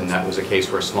things, and that was a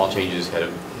case where small changes had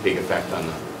a big effect on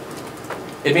the...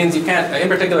 It means you can't, in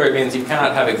particular, it means you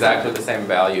cannot have exactly the same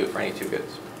value for any two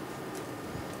goods.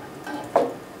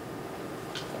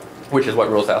 Which is what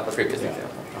rules out the previous example.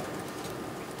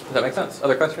 Does that make sense?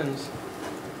 Other questions?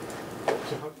 So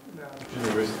how do you map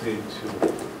generosity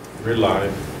to real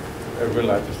life, a real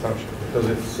life assumption? Because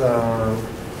it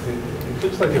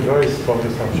looks like a very strong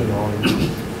assumption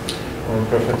on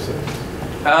preferences.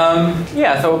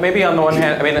 Yeah, so maybe on the one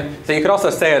hand, I mean, so you could also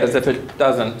say it as if it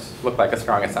doesn't look like a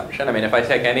strong assumption. I mean, if I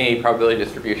take any probability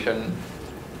distribution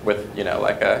with, you know,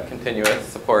 like a continuous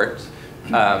support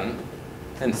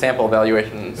and sample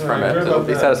evaluations from it, it'll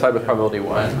be satisfied with probability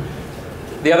 1.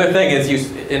 The other thing is,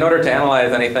 in order to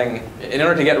analyze anything, in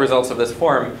order to get results of this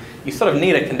form, you sort of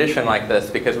need a condition like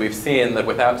this, because we've seen that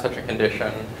without such a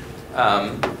condition,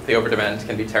 the overdemand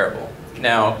can be terrible.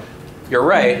 Now, you're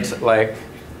right, like,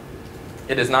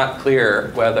 it is not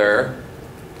clear whether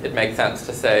it makes sense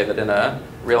to say that in a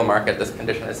real market this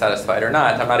condition is satisfied or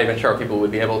not. I'm not even sure people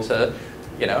would be able to,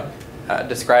 you know,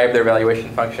 describe their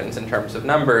valuation functions in terms of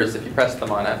numbers if you press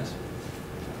them on it.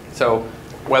 So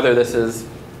whether this is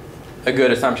a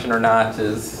good assumption or not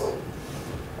is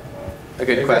a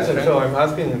good question. So I'm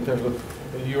asking in terms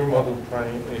of your model is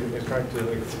trying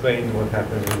to explain what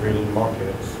happens in real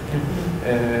markets.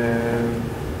 And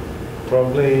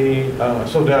probably,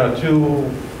 so there are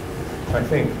two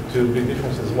big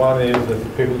differences. One is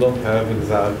that people don't have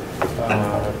exact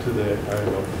to the, I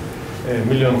don't know, a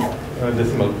million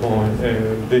decimal point,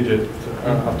 digit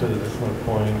up to the decimal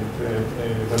point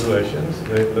evaluations.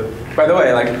 By the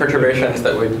way, like perturbations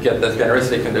that would get this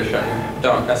generosity condition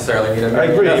don't necessarily need a I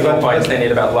agree, decimal points, they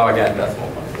need about log n decimal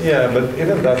points. Yeah, but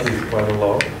even that is quite a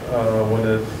lot when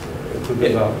it could be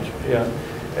large. Yeah,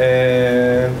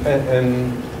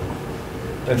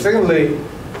 and secondly,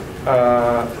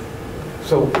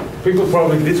 so people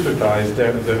probably discretize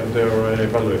their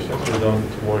evaluations. They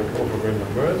don't work over real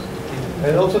numbers.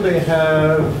 And also they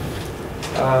have,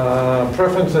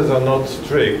 preferences are not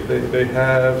strict. They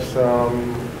have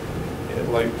some,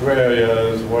 like, gray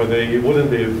areas where they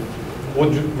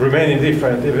would remain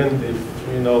indifferent even if,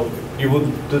 you know, you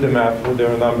would do the math with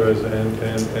their numbers and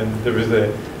there is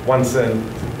a 1 cent.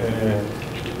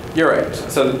 You're right.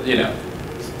 So, you know,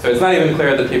 so it's not even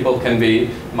clear that people can be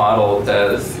modeled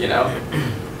as, you know,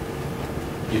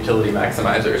 utility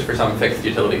maximizers for some fixed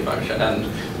utility function. And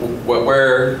what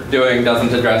we're doing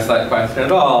doesn't address that question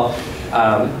at all.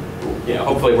 You know,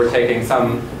 hopefully we're taking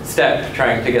some step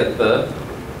trying to get the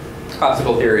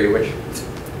classical theory, which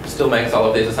still makes all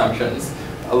of these assumptions,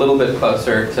 a little bit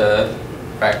closer to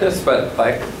practice, but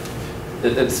like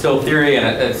it's still theory and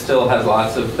it still has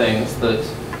lots of things that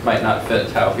might not fit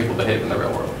how people behave in the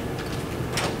real world.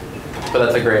 So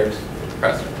that's a great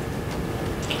question.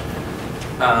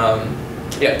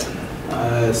 Yeah.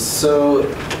 So,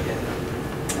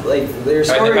 like, there's.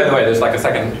 By the way, there's like a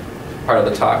second part of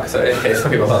the talk, so in case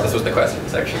people thought this was the question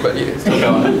section, but you can still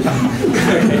go on. I'd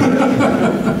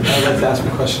like to ask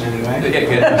my question anyway. Okay,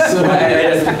 good. So,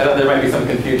 I thought there might be some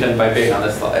confusion by being on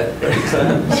this slide.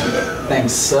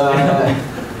 Thanks.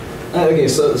 Okay,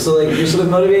 so like your sort of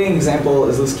motivating example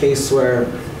is this case where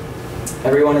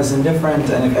everyone is indifferent,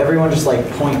 and if everyone just like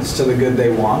points to the good they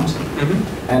want,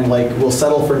 and like will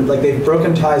settle for, like, they've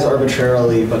broken ties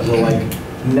arbitrarily, but will like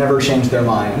never change their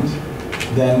mind,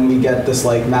 then we get this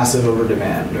like massive over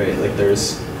demand, right? Like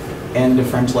there's n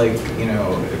different, like, you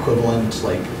know, equivalent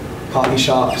like coffee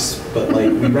shops, but like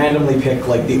we randomly pick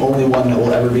like the only one that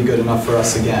will ever be good enough for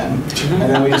us again, and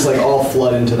then we just like all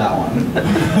flood into that one.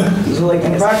 So like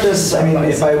in practice, I mean,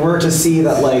 if I were to see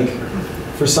that like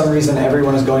for some reason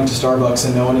everyone is going to Starbucks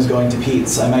and no one is going to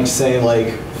Pete's, I might say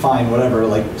like, fine, whatever,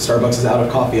 like Starbucks is out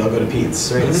of coffee, I'll go to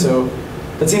Pete's, right? So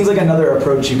that seems like another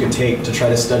approach you could take to try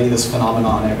to study this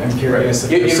phenomenon. I'm curious.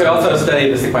 Right. You could also study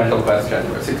the sequential question,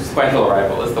 or sequential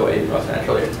arrival is the way you most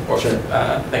naturally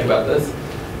think about this.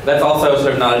 That's also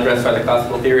sort of not addressed by the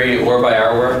classical theory or by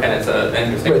our work, and it's an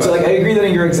interesting question. So like, I agree that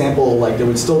in your example, like there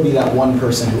would still be that one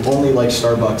person who only likes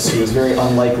Starbucks, who is very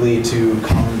unlikely to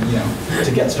come, you know,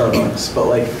 to get Starbucks. But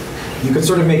like, you could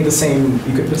sort of make the same,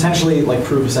 you could potentially like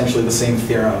prove essentially the same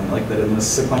theorem, like that in this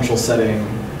sequential setting,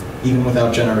 even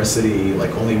without generosity,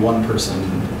 like only one person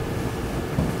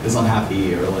is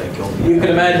unhappy, or like only. You could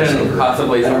imagine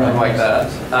possibly something like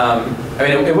that. I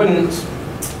mean, it wouldn't.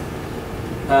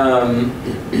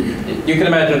 You can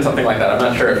imagine something like that. I'm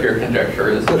not sure if your conjecture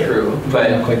is true,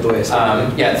 but Not quite the way I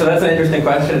said it. yeah. So that's an interesting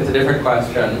question. It's a different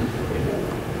question.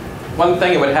 One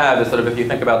thing it would have is sort of if you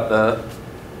think about the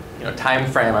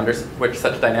time frame under which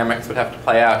such dynamics would have to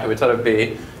play out, it would sort of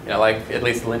be like at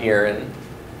least linear in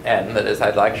n. That is,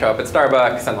 I'd like show up at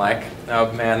Starbucks and like,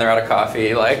 oh man, they're out of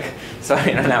coffee. Like, so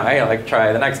now I like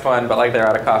try the next one, but like they're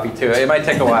out of coffee too. It might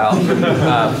take a while.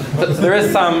 So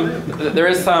there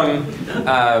is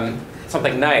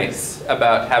something nice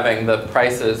about having the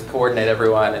prices coordinate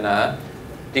everyone in a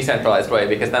decentralized way,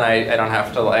 because then I don't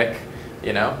have to like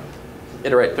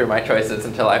iterate through my choices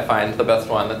until I find the best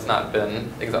one that's not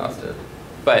been exhausted.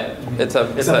 But Except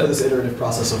for this iterative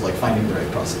process of like finding the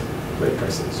right prices, right?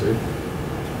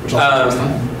 Which also takes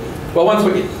time. Well,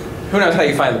 who knows how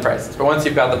you find the prices? But once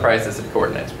you've got the prices, it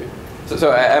coordinates people.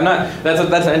 So I'm not.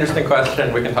 That's an interesting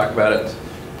question. We can talk about it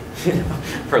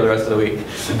for the rest of the week.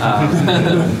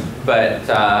 But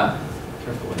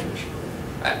Careful language.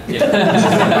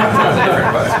 that's a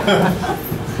different question.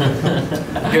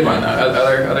 Good one, though.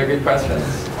 Other good questions?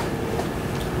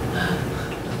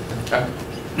 Okay.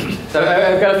 So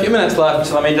I've got a few minutes left,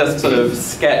 so let me just sort of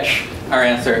sketch our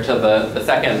answer to the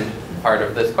second part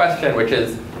of this question, which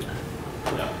is,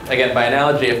 again, by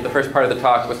analogy, if the first part of the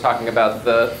talk was talking about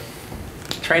the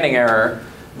training error,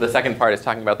 the second part is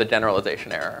talking about the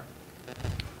generalization error.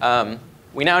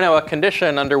 We now know a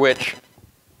condition under which,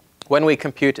 when we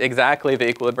compute exactly the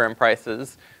equilibrium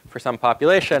prices for some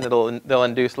population, they'll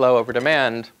induce low over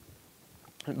demand.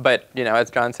 But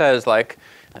as John says, like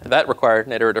that required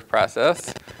an iterative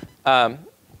process.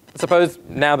 Suppose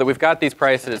now that we've got these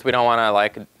prices, we don't want to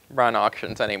like run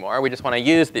auctions anymore. We just want to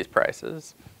use these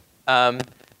prices. And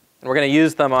we're going to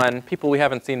use them on people we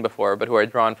haven't seen before, but who are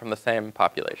drawn from the same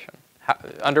population.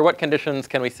 Under what conditions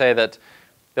can we say that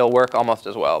they'll work almost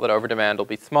as well, that overdemand will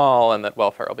be small and that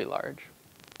welfare will be large?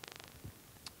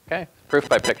 Okay, proof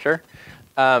by picture.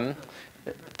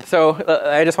 So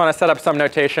I just want to set up some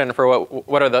notation for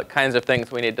what are the kinds of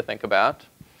things we need to think about.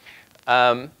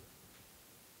 So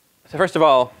first of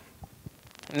all,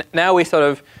 now we sort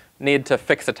of need to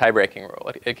fix a tie-breaking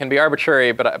rule. It can be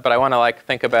arbitrary, but I want to like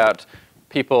think about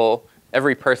people,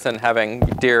 every person having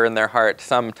dear in their heart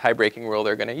some tie-breaking rule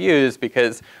they're going to use,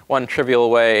 because one trivial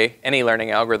way any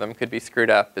learning algorithm could be screwed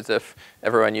up is if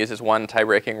everyone uses one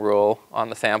tie-breaking rule on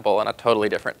the sample and a totally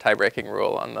different tie-breaking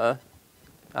rule on the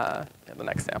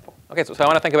next sample. Okay, so I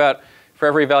want to think about, for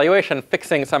every evaluation,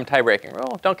 fixing some tie-breaking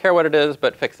rule. Don't care what it is,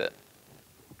 but fix it,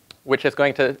 which is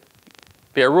going to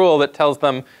be a rule that tells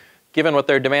them, given what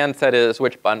their demand set is,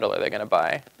 which bundle are they going to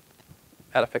buy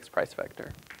at a fixed price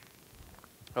vector.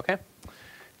 Okay?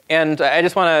 And I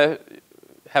just want to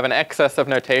have an excess of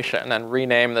notation and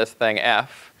rename this thing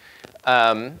f.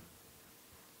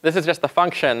 This is just the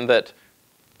function that,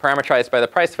 parameterized by the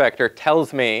price vector,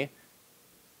 tells me,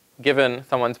 given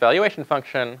someone's valuation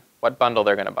function, what bundle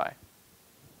they're going to buy.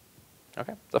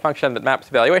 Okay? It's a function that maps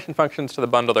valuation functions to the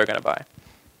bundle they're going to buy.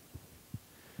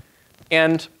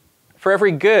 And for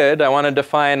every good, I want to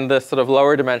define this sort of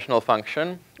lower dimensional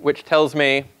function, which tells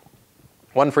me,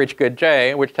 one for each good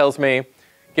j, which tells me,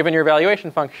 given your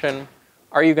valuation function,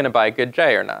 are you going to buy good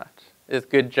j or not? Is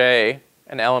good j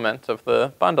an element of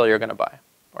the bundle you're going to buy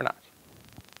or not?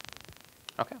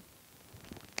 Okay.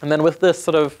 And then with this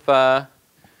sort of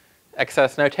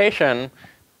excess notation,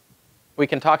 we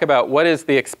can talk about what is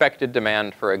the expected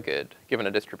demand for a good given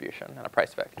a distribution and a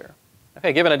price vector.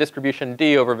 Okay, given a distribution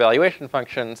d over valuation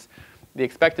functions, the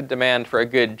expected demand for a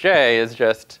good j is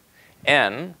just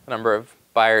n, the number of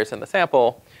buyers in the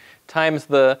sample, times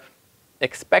the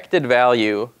expected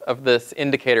value of this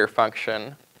indicator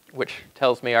function, which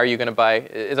tells me, are you going to buy,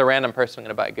 is a random person going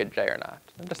to buy a good j or not?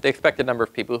 And just the expected number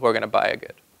of people who are going to buy a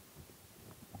good.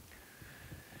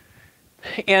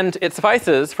 And it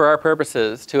suffices, for our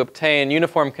purposes, to obtain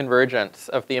uniform convergence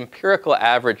of the empirical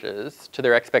averages to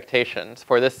their expectations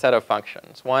for this set of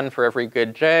functions, one for every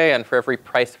good j and for every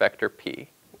price vector p.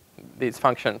 These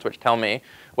functions which tell me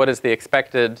what is the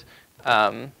expected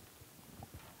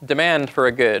demand for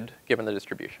a good given the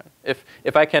distribution.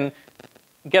 If I can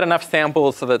get enough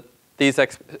samples so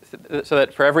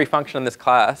that for every function in this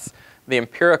class, the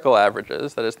empirical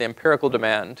averages, that is the empirical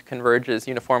demand, converges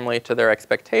uniformly to their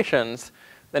expectations,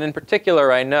 then in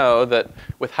particular I know that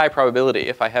with high probability,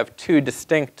 if I have two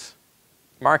distinct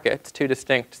markets, two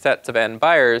distinct sets of n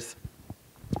buyers,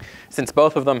 since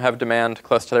both of them have demand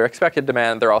close to their expected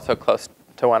demand, they're also close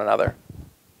to one another.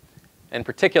 In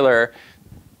particular,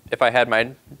 if I had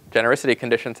my genericity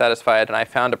condition satisfied and I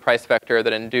found a price vector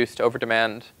that induced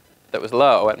overdemand that was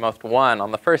low, at most 1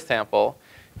 on the first sample,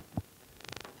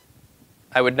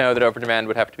 I would know that overdemand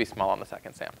would have to be small on the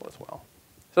second sample as well.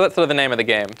 So that's sort of the name of the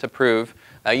game, to prove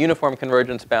a uniform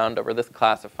convergence bound over this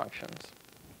class of functions.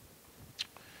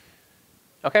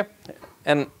 OK,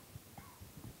 and I'm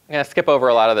going to skip over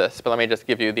a lot of this, but let me just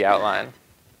give you the outline.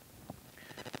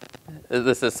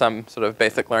 This is some sort of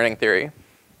basic learning theory.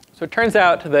 So it turns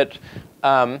out that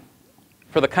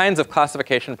for the kinds of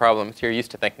classification problems you're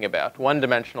used to thinking about,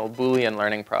 one-dimensional Boolean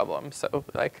learning problems, so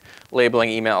like labeling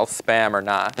emails spam or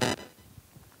not,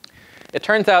 it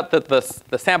turns out that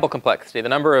the sample complexity, the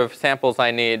number of samples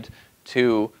I need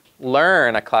to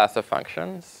learn a class of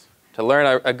functions, to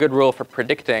learn a good rule for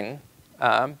predicting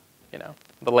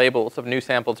the labels of new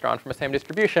samples drawn from a same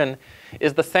distribution,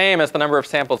 is the same as the number of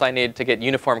samples I need to get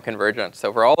uniform convergence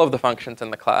over all of the functions in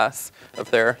the class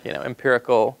of their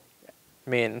empirical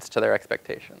means to their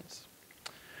expectations.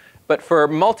 But for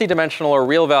multidimensional or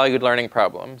real-valued learning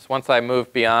problems, once I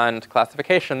move beyond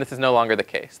classification, this is no longer the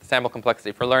case. The sample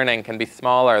complexity for learning can be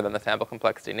smaller than the sample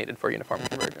complexity needed for uniform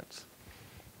convergence.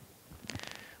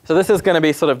 So this is going to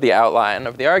be sort of the outline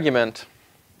of the argument.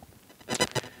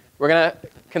 We're going to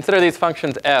consider these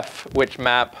functions f, which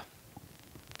map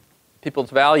people's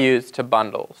values to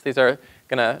bundles. These are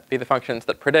going to be the functions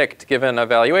that predict, given a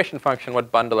valuation function,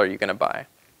 what bundle are you going to buy.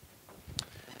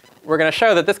 We're going to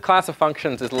show that this class of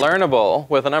functions is learnable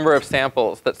with a number of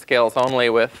samples that scales only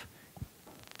with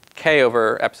k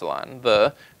over epsilon,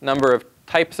 the number of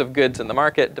types of goods in the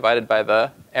market divided by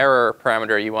the error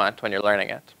parameter you want when you're learning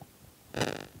it.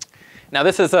 Now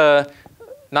this is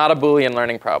not a Boolean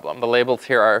learning problem. The labels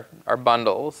here are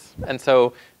bundles. And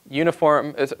so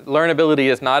learnability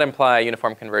does not imply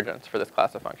uniform convergence for this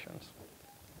class of functions.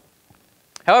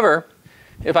 However,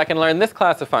 if I can learn this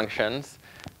class of functions,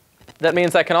 that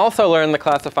means I can also learn the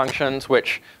class of functions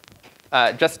which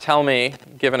just tell me,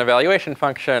 given a valuation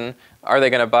function, are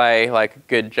they going to buy like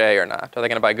good j or not? Are they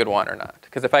going to buy good 1 or not?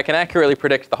 Because if I can accurately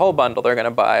predict the whole bundle they're going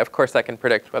to buy, of course I can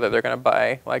predict whether they're going to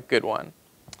buy like good 1.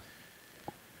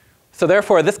 So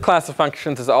therefore, this class of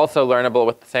functions is also learnable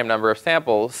with the same number of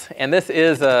samples. And this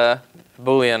is a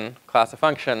Boolean class of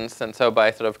functions. And so by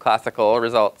sort of classical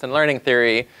results in learning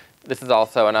theory, this is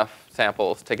also enough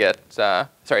samples to get,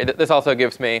 this also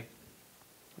gives me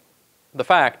the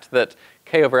fact that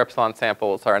k over epsilon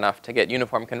samples are enough to get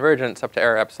uniform convergence up to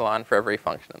error epsilon for every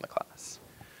function in the class.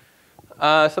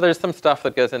 So there's some stuff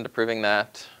that goes into proving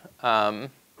that. But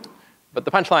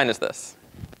the punchline is this.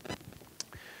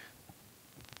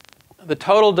 The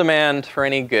total demand for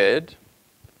any good,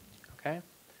 okay?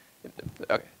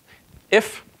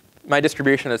 If my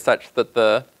distribution is such that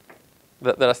that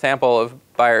a sample of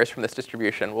buyers from this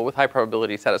distribution will with high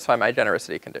probability satisfy my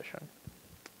generosity condition,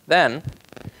 then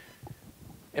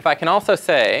if I can also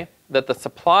say that the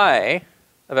supply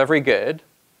of every good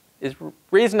is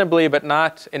reasonably but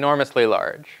not enormously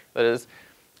large, that is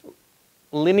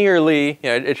linearly,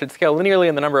 it should scale linearly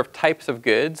in the number of types of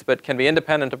goods, but can be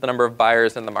independent of the number of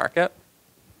buyers in the market,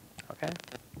 okay?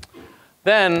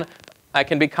 Then I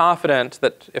can be confident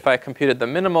that if I computed the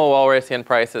minimal Walrasian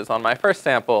prices on my first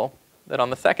sample, that on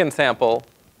the second sample,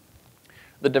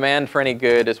 the demand for any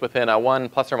good is within a 1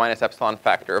 plus or minus epsilon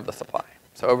factor of the supply.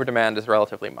 So overdemand is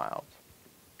relatively mild.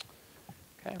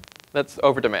 Okay, that's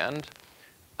overdemand.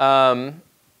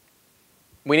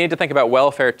 We need to think about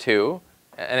welfare too.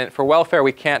 And for welfare,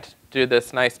 we can't do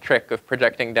this nice trick of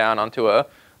projecting down onto a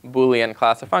Boolean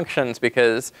class of functions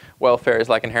because welfare is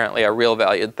like inherently a real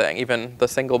valued thing. Even the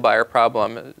single buyer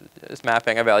problem is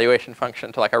mapping a valuation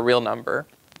function to like a real number.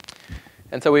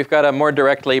 And so we've got a more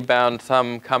directly bound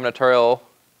some combinatorial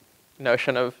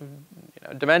notion of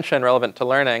dimension relevant to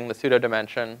learning, the pseudo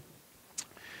dimension.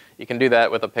 You can do that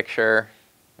with a picture.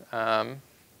 But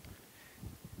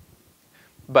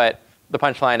the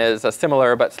punchline is a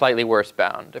similar but slightly worse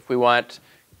bound. If we want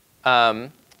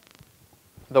the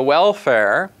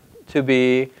welfare to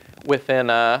be within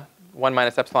a 1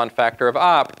 minus epsilon factor of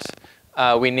opt,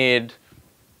 we need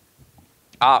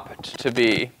opt to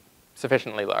be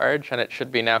sufficiently large, and it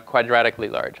should be now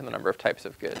quadratically large in the number of types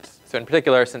of goods. So in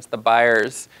particular, since the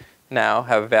buyers now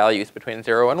have values between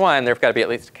 0 and 1, there have got to be at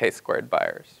least k-squared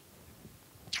buyers.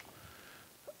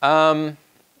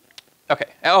 OK.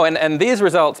 Oh, and these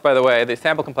results, by the way, the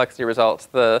sample complexity results,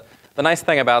 the nice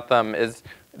thing about them is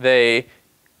they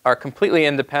are completely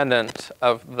independent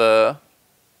of the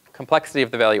complexity of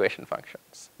the valuation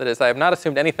functions. That is, I have not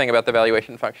assumed anything about the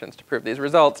valuation functions to prove these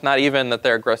results, not even that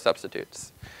they're gross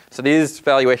substitutes. So these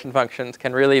valuation functions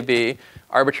can really be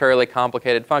arbitrarily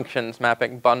complicated functions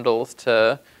mapping bundles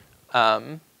to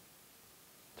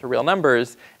real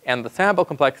numbers. And the sample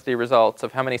complexity results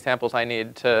of how many samples I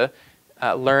need to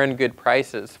learn good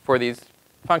prices for these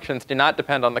functions do not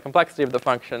depend on the complexity of the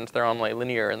functions. They're only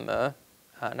linear in the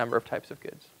number of types of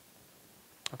goods.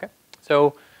 Okay,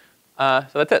 so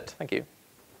that's it. Thank you.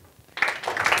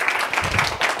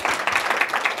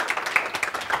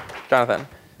 Jonathan.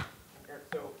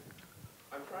 So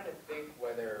I'm trying to think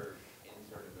whether in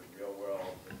sort of the real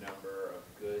world the number of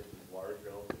goods is large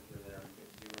relative to the number of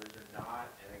consumers or not.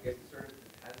 And I guess it sort of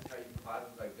depends how you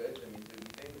classify goods. I mean, so if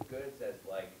you think of goods as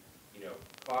like, you know,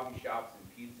 coffee shops and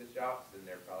pizza shops, then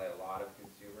there are probably a lot of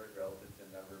consumers relative to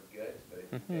the number of goods. But if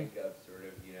you think of sort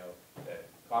of, you know, the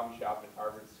coffee shop in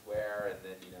Harvard Square and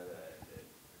then, you know, the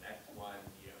next one,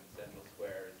 you know, in Central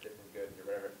Square is different goods or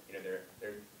whatever, you know, there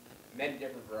are many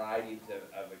different varieties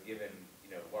of a given,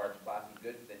 you know, large class of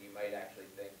goods, then you might actually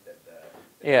think that the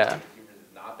number of consumers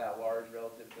is not that large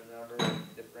relative to the number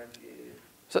differentiated.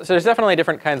 So there's definitely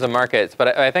different kinds of markets,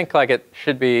 but I think like it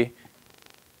should be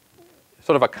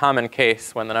sort of a common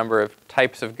case when the number of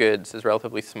types of goods is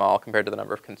relatively small compared to the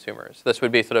number of consumers. This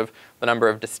would be sort of the number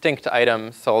of distinct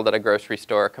items sold at a grocery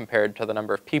store compared to the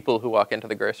number of people who walk into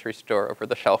the grocery store over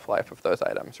the shelf life of those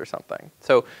items or something.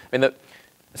 So I mean,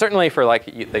 certainly for like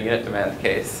the unit demand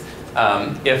case,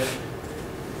 if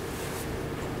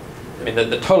I mean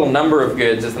the total number of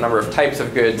goods is the number of types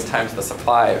of goods times the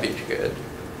supply of each good,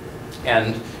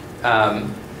 and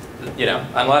you know,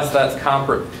 unless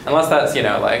that's you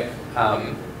know like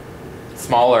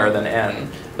smaller than n,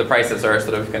 the prices are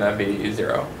sort of going to be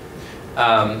 0.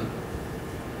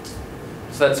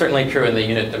 So that's certainly true in the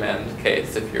unit demand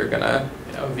case if you're going to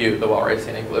view the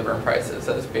Walrasian equilibrium prices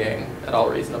as being at all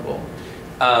reasonable.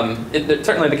 It's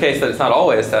certainly the case that it's not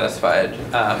always satisfied.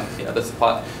 You know, the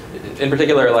supply, in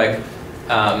particular, like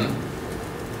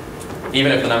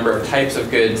even if the number of types of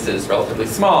goods is relatively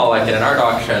small, like in an art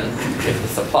auction, if the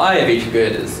supply of each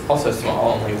good is also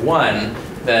small, only 1,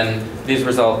 then these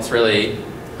results really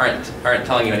aren't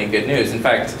telling you any good news. In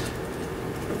fact,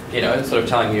 you know, it's sort of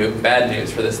telling you bad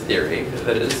news for this theory.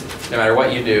 That is, no matter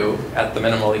what you do at the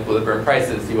minimal equilibrium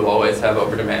prices, you will always have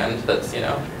overdemand that's, you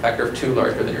know, a factor of 2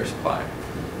 larger than your supply.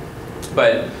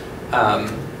 But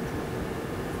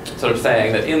sort of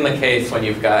saying that in the case when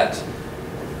you've got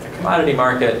a commodity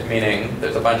market, meaning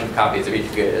there's a bunch of copies of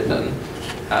each good and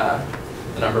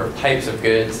the number of types of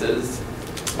goods is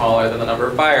smaller than the number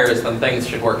of buyers, then things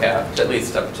should work out, at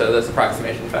least up to this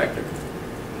approximation factor.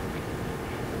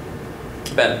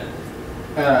 Ben?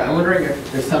 I'm wondering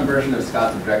if some version of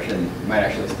Scott's objection might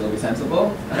actually still be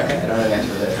sensible. Okay. I don't know the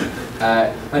answer to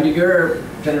this. Under your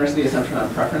generosity assumption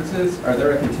on preferences, are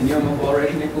there a continuum of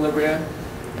Walrasian equilibria?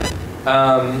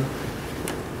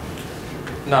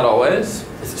 Not always.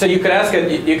 So you could ask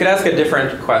a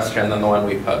different question than the one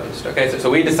we posed. Okay,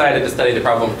 so we decided to study the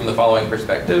problem from the following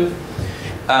perspective.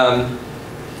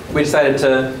 We decided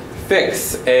to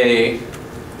fix a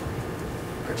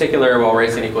particular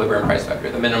Walrasian equilibrium price vector,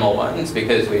 the minimal ones,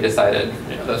 because we decided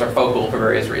those are focal for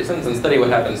various reasons, and study what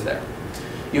happens there.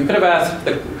 You could have asked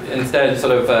instead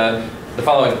sort of the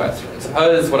following question.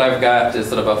 Suppose what I've got is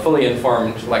sort of a fully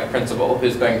informed principal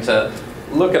who's going to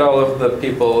look at all of the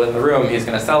people in the room he's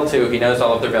going to sell to, he knows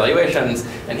all of their valuations,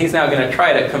 and he's now going to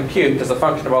try to compute as a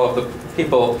function of all of the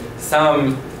people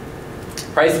some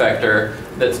price vector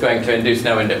that's going to induce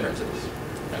no indifferences.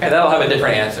 Okay, that'll have a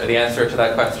different answer. The answer to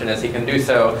that question is he can do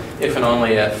so if and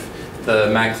only if the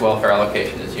max welfare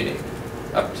allocation is unique,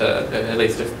 up to at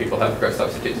least if people have gross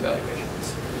substitutes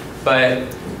valuations. But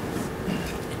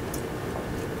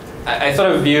I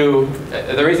sort of view,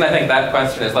 the reason I think that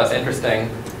question is less interesting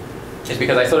is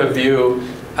because I sort of view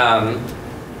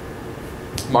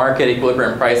market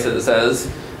equilibrium prices as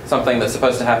something that's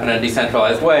supposed to happen in a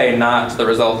decentralized way, not the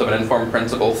result of an informed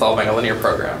principle solving a linear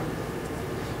program.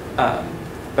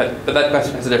 But that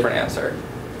question has a different answer.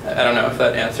 I don't know if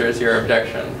that answers your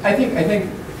objection. I think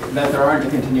that there aren't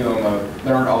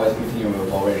always a continuum of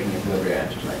Walrasian equilibria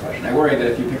answer to my question. I worry that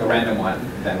if you pick a random one,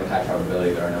 then with high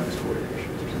probability there are no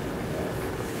discoordinations or something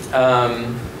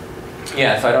like that.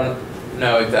 Yeah, so I don't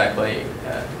know exactly.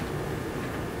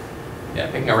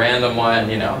 Picking a random one,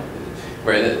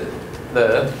 where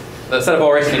the set of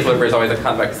Walrasian equilibria is always a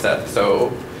convex set,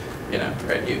 so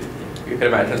right, you could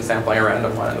imagine sampling a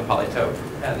random one in the polytope,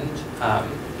 and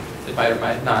it might or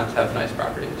might not have nice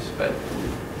properties, but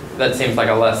that seems like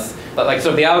a less,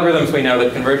 so the algorithms we know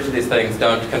that converge to these things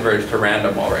don't converge to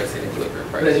random Walrasian equilibrium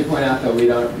prices. But as you point out, though, we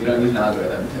don't use an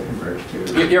algorithm to converge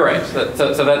to. You're right,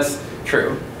 so that's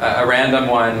true. A random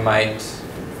one might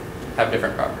have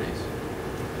different properties.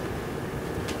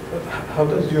 How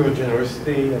does your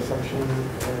generosity assumption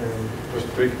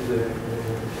restrict the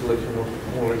selection of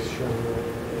Walrasian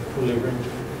equilibrium?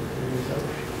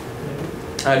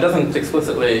 It doesn't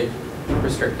explicitly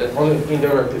restricted. Only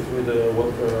interactive with the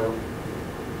worker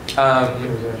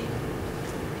optimization.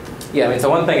 Yeah, I mean, so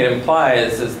one thing it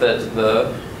implies is that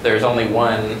there's only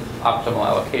one optimal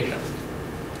allocation,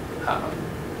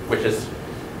 which is,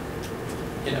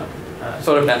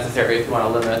 sort of necessary if you want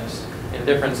to limit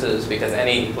indifferences, because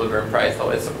any equilibrium price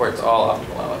always supports all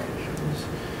optimal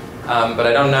allocations. But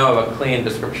I don't know of a clean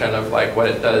description of like what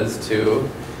it does to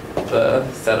the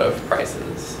set of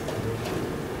prices.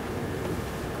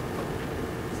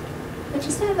 I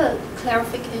just have a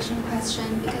clarification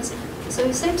question, because so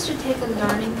it seems to take a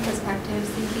learning perspective,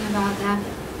 thinking about that.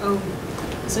 Oh,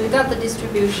 so you got the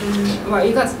distribution, well,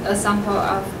 you got a sample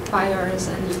of buyers,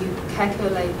 and you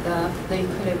calculate the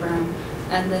equilibrium,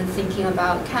 and then thinking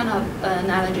about kind of an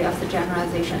analogy of the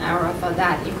generalization error for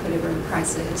that equilibrium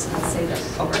prices, let's say the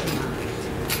overdemand.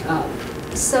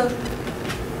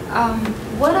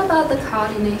 What about the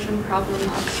coordination problem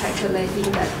of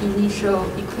calculating that initial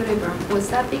equilibrium? Was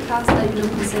that because that you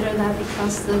don't consider that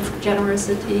because the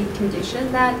generosity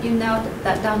condition that you nailed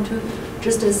that down to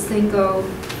just a single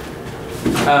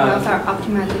welfare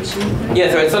optimization? Yeah,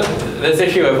 so it's this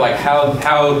issue of like how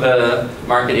the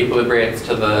market equilibrates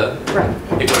to the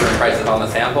equilibrium prices on the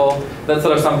sample. That's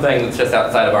sort of something that's just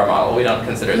outside of our model. We don't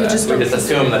consider that. We just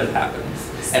assume that it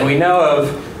happens. And we know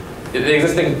of, the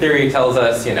existing theory tells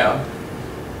us,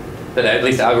 that at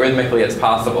least algorithmically it's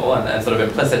possible, and sort of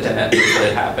implicit in it that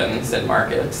it happens in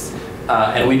markets.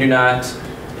 And we do not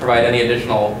provide any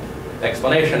additional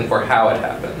explanation for how it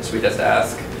happens. We just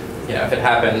ask, if it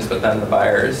happens, but then the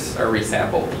buyers are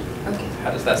resampled. Okay.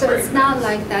 How does that so break? It's not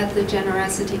like that the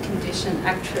generosity condition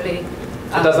actually...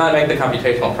 It does not make the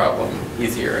computational problem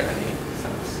easier in any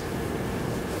sense,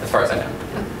 as far as I know.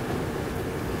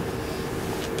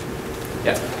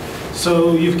 Yeah.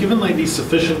 So you've given like these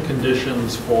sufficient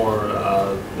conditions for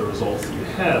the results that you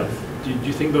have. Do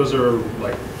you think those are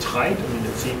like tight? I mean,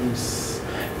 it seems...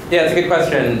 Yeah, it's a good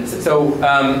question. So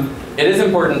it is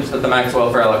important that the max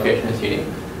welfare allocation is unique.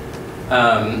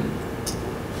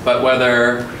 But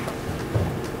whether...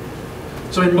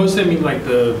 So in mostly I mean like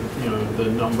the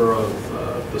number of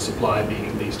the supply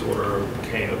being least order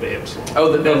k of a epsilon.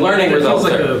 Oh, the learning results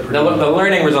like are, the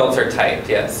learning results are tight,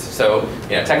 yes. So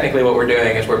technically what we're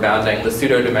doing is we're bounding the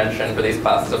pseudo dimension for these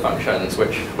classes of functions,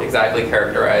 which exactly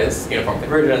characterize uniform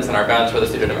convergence, and our bounds for the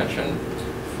pseudo dimension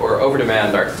for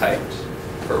overdemand are tight.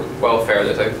 For welfare,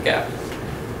 there's a gap.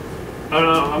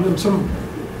 I'm sort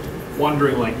of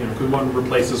wondering, like, could one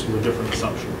replace this with a different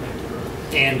assumption?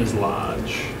 N is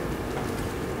large.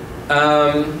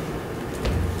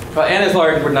 Well, n is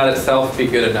large would not itself be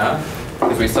good enough,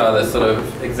 because we saw this sort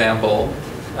of example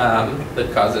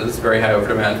that causes very high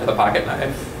overdemand for the pocket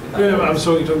knife. Yeah, I'm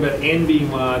talking about n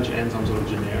being large and some sort of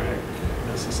generic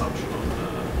assumption on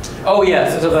that. Oh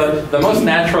yes, so the most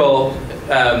natural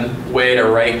way to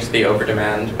write the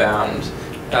overdemand bound,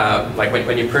 like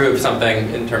when you prove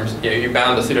something in terms, you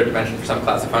bound a pseudo dimension for some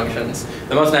class of functions,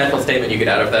 the most natural statement you get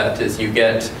out of that is you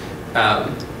get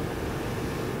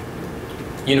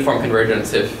uniform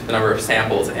convergence if the number of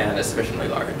samples n is sufficiently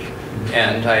large.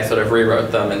 And I sort of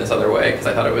rewrote them in this other way because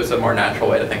I thought it was a more natural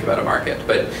way to think about a market.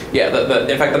 But yeah,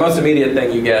 in fact, the most immediate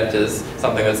thing you get is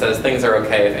something that says things are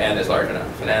okay if n is large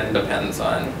enough. And n depends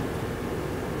on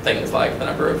things like the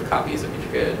number of copies of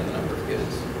each good and the number of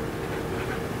goods.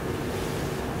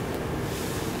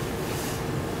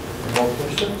 More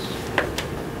questions?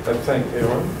 Thank you,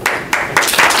 everyone.